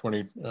in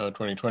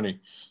 2020.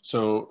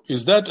 So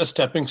is that a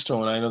stepping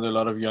stone? I know there are a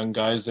lot of young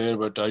guys there,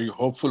 but are you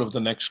hopeful of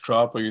the next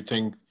crop, or you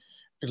think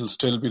it'll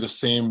still be the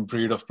same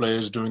breed of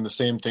players doing the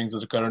same things that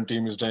the current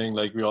team is doing,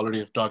 like we already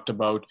have talked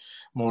about,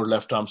 more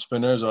left-arm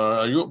spinners, or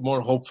are you more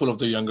hopeful of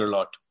the younger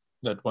lot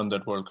that won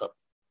that World Cup?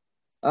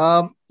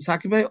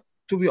 Saqib,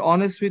 to be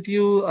honest with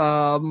you,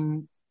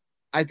 I'm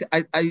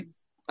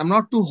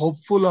not too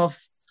hopeful of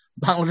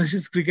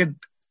Bangladesh's cricket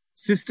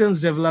systems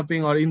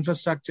developing or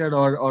infrastructure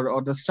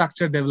or the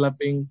structure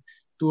developing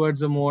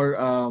towards a more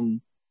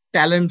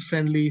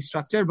talent-friendly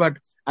structure, but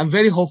I'm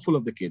very hopeful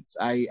of the kids.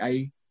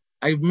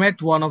 I've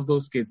met one of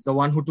those kids, the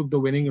one who took the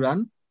winning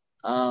run,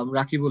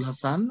 Rakibul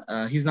Hassan.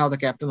 He's now the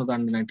captain of the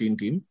Under-19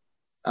 team.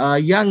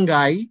 Young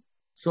guy.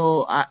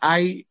 So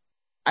I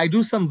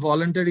do some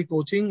voluntary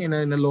coaching in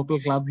a local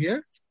club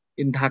here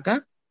in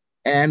Dhaka.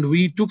 And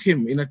we took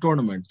him in a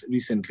tournament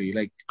recently,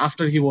 like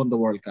after he won the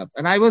World Cup.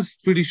 And I was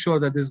pretty sure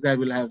that this guy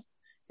will have,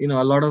 a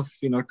lot of,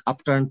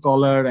 upturned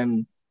collar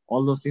and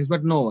all those things.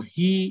 But no,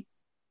 he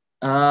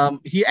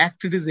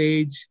acted his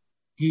age.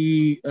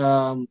 He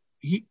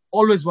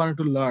always wanted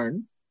to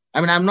learn. I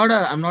mean, I'm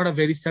not a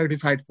very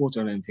certified coach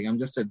or anything. I'm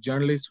just a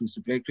journalist who used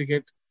to play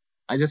cricket.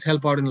 I just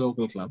help out in a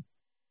local club.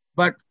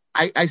 But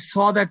I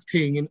saw that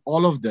thing in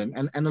all of them.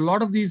 And a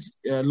lot of these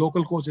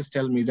local coaches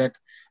tell me that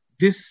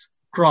this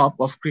crop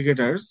of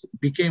cricketers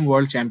became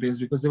world champions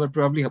because they were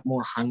probably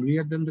more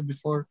hungrier than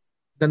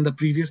the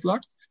previous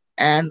lot.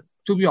 And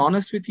to be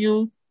honest with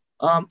you,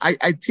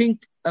 I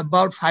think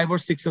about 5 or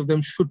 6 of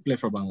them should play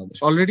for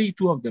Bangladesh. Already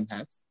two or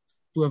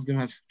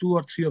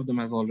three of them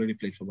have already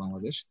played for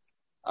Bangladesh.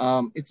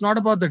 It's not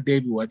about the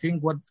debut. I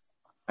think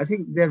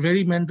they're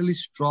very mentally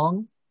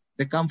strong.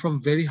 They come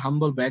from very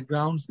humble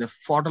backgrounds. They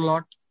fought a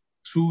lot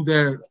through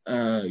their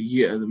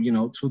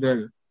through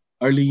their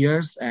early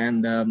years,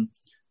 and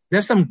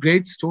there's some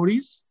great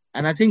stories.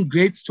 And I think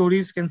great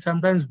stories can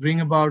sometimes bring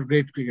about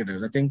great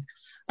cricketers. I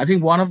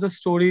think one of the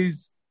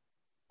stories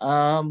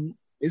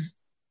is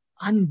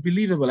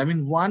unbelievable. I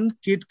mean, one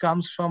kid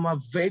comes from a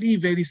very,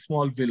 very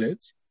small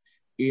village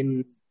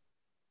in,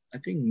 I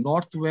think,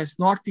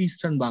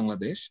 northeastern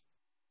Bangladesh.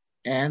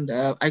 And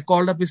I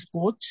called up his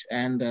coach,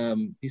 and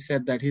he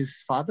said that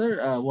his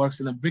father works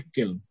in a brick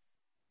kiln.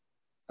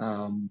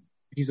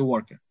 He's a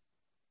worker,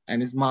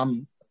 and his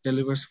mom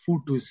delivers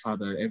food to his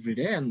father every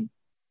day. And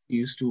he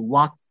used to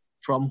walk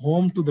from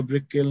home to the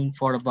brick kiln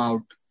for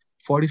about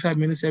 45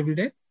 minutes every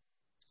day.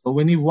 So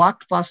when he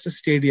walked past a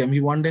stadium,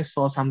 he one day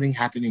saw something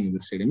happening in the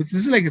stadium. This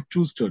is like a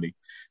true story.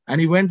 And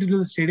he went into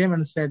the stadium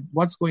and said,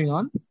 "What's going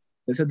on?"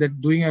 They said they're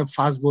doing a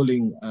fast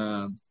bowling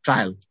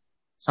trial.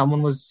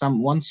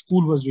 One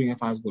school was doing a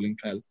fast bowling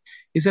trial.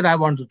 He said, "I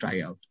want to try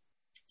out."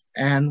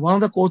 And one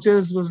of the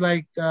coaches was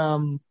like,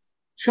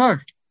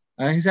 "Sure."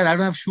 He said, "I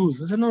don't have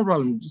shoes." I said, "No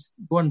problem. Just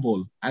go and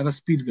bowl. I have a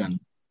speed gun."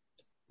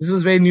 This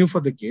was very new for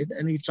the kid.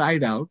 And he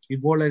tried out. He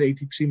bowled at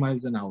 83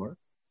 miles an hour.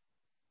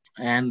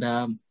 And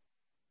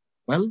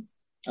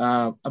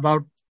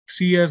about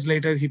 3 years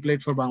later, he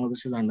played for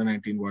Bangladesh's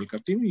under-19 World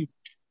Cup team. He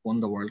won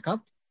the World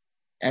Cup.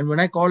 And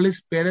when I called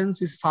his parents,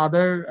 his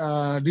father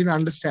didn't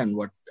understand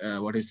what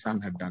his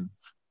son had done.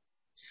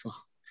 So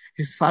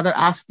his father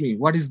asked me,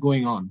 "What is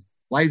going on?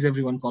 Why is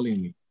everyone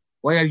calling me?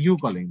 Why are you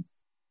calling?"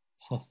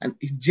 And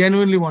he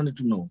genuinely wanted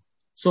to know.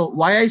 So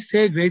why I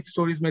say great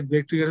stories make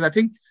great cricketers, I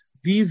think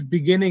these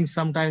beginnings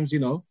sometimes,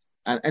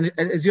 and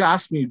as you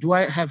asked me, do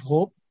I have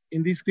hope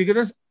in these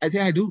cricketers? I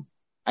think I do.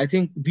 I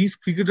think these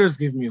cricketers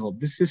give me hope.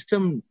 This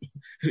system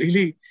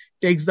really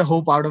takes the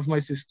hope out of my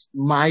system.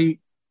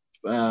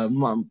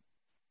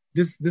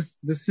 This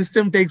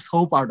system takes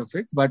hope out of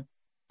it. But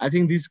I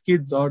think these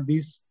kids or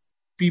these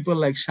people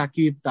like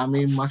Shakib,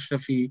 Tamim,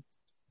 Mashrafi,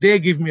 they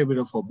give me a bit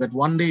of hope that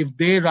one day if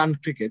they run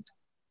cricket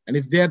and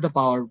if they're the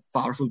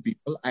powerful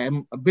people, I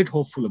am a bit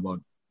hopeful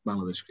about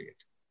Bangladesh cricket.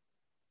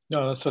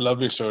 No, that's a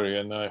lovely story,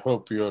 and I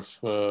hope your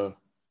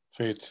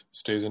faith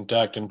stays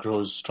intact and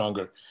grows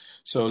stronger.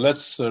 So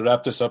let's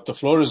wrap this up. The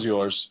floor is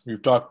yours.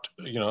 We've talked,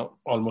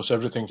 almost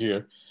everything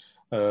here,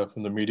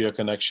 from the media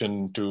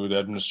connection to the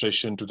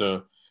administration to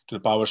the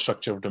power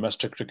structure of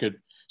domestic cricket.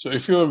 So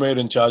if you were made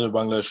in charge of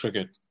Bangladesh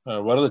cricket,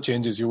 what are the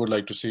changes you would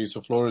like to see?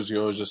 So floor is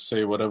yours. Just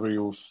say whatever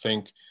you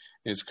think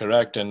is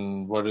correct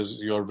and what is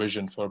your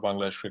vision for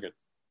Bangladesh cricket.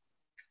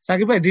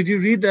 Sakib bhai, did you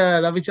read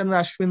Ravichandra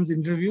Ashwin's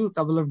interview a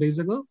couple of days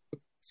ago?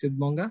 Sid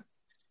Monga?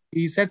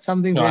 He said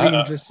something very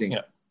interesting.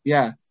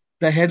 Yeah.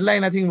 The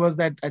headline, I think, was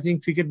that I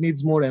think cricket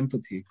needs more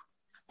empathy.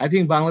 I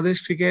think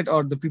Bangladesh cricket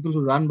or the people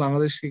who run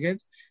Bangladesh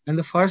cricket, and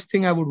the first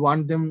thing I would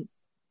want them,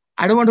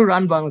 I don't want to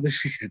run Bangladesh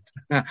cricket.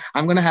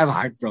 I'm going to have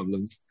heart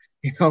problems,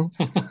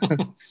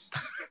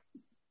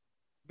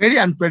 Very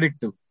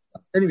unpredictable.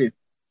 Anyway,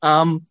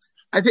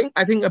 I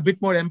think a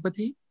bit more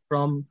empathy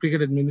from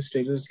cricket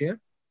administrators here,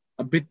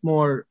 a bit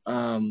more,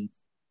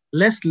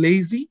 less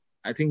lazy.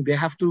 I think they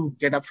have to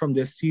get up from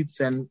their seats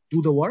and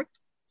do the work.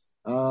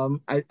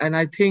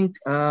 I think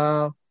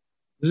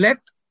let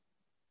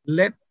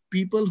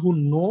people who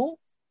know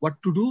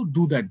what to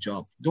do that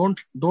job.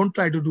 Don't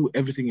try to do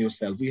everything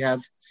yourself. We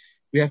have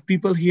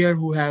people here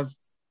who have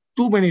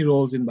too many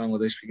roles in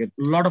Bangladesh cricket,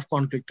 a lot of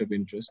conflict of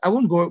interest. I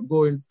won't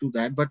go into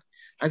that, but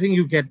I think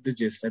you get the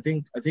gist. I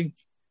think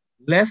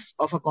less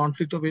of a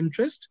conflict of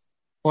interest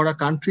for a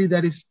country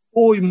that is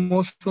so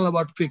emotional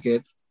about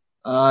cricket.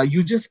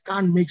 You just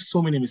can't make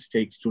so many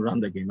mistakes to run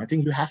the game. I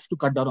think you have to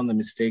cut down on the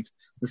mistakes,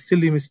 the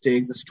silly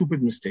mistakes, the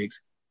stupid mistakes.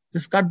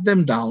 Just cut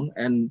them down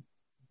and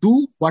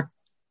do what.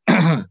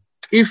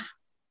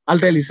 I'll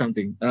tell you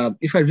something.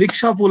 If a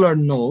rickshaw puller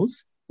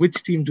knows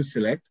which team to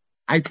select,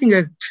 I think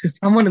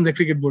someone in the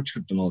cricket board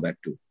should know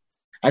that too.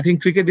 I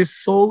think cricket is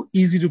so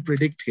easy to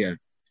predict here.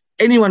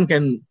 Anyone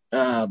can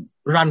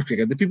run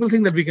cricket. The people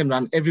think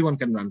that everyone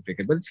can run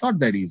cricket, but it's not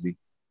that easy.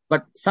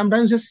 But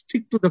sometimes just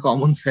stick to the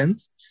common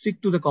sense,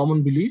 stick to the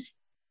common belief,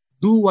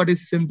 do what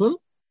is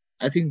simple.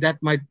 I think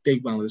that might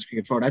take Bangladesh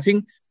cricket forward. I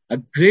think a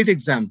great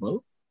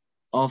example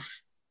of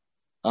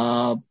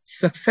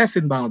success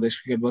in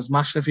Bangladesh cricket was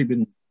Mashrafi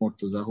bin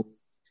Mortuza, who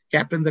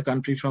captained the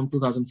country from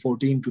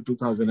 2014 to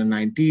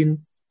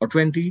 2019 or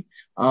 20.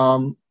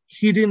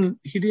 He didn't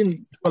do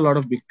a lot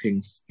of big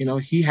things.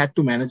 He had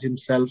to manage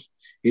himself,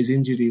 his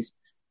injuries,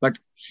 but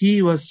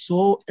he was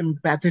so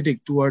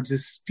empathetic towards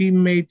his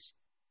teammates.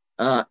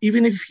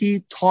 Even if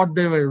he thought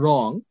they were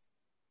wrong,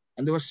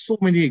 and there were so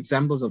many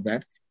examples of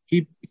that,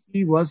 he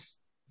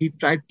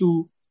tried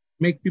to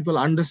make people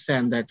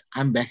understand that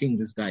I'm backing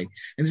this guy. And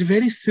it's a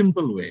very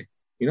simple way.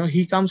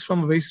 He comes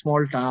from a very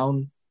small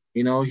town.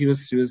 He grew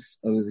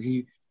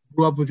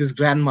up with his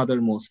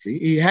grandmother mostly.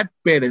 He had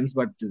parents,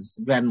 but his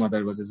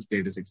grandmother was his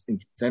greatest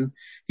influence. And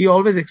he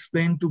always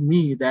explained to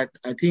me that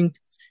I think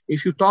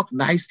if you talk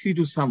nicely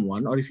to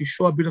someone, or if you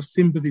show a bit of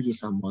sympathy to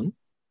someone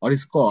or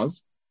his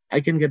cause,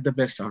 I can get the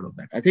best out of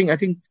that. I think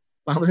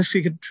Bangladesh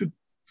cricket should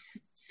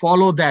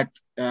follow that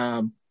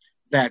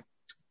path.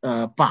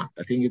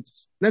 I think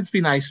let's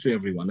be nice to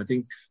everyone. I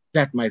think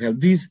that might help.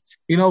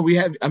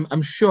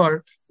 I'm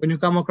sure when you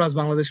come across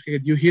Bangladesh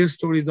cricket, you hear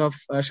stories of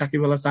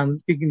Shakib Al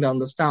Hasan kicking down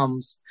the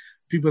stumps,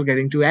 people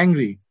getting too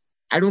angry.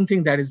 I don't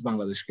think that is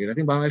Bangladesh cricket. I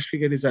think Bangladesh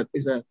cricket is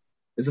a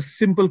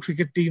simple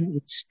cricket team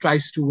which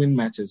tries to win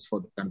matches for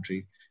the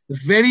country.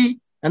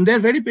 They're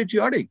very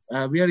patriotic.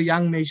 We are a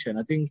young nation.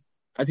 I think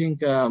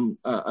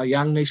a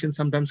young nation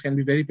sometimes can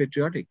be very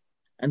patriotic,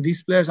 and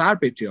these players are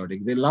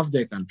patriotic. They love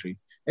their country.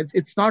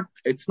 It's not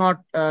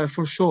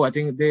for show. I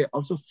think they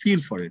also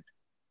feel for it,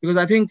 because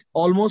I think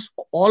almost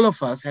all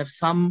of us have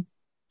some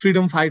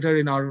freedom fighter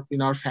in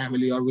our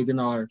family or within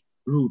our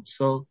roots.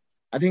 So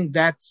I think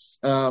that's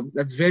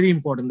very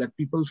important, that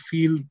people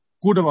feel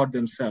good about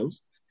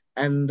themselves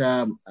and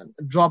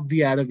drop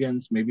the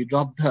arrogance, maybe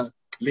drop the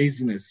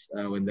laziness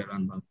when they're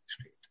on Bangladesh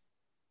cricket.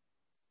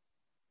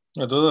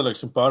 Yeah, those are like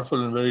some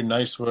powerful and very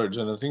nice words,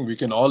 and I think we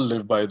can all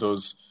live by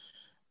those,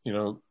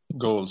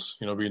 goals.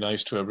 Be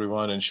nice to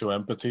everyone and show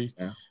empathy.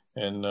 Yeah.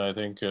 And I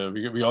think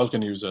we all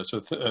can use that.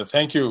 So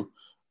thank you,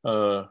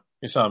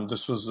 Issam.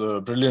 This was a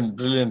brilliant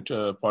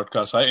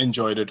podcast. I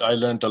enjoyed it. I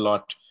learned a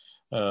lot.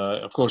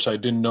 Of course, I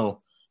didn't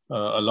know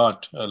a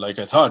lot like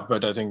I thought,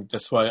 but I think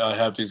that's why I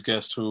have these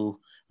guests who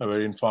are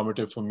very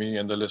informative for me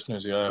and the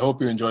listeners here. I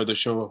hope you enjoyed the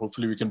show.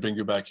 Hopefully we can bring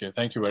you back here.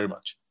 Thank you very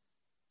much.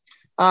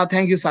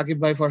 Thank you, Saqib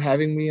Bhai, for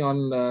having me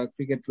on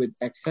Cricket with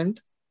Accent.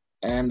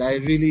 And I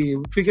really,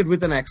 cricket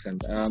with an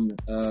accent,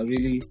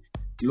 really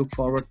look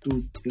forward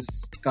to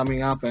this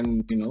coming up,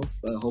 and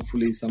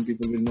hopefully some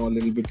people will know a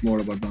little bit more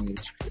about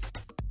Bangladesh cricket.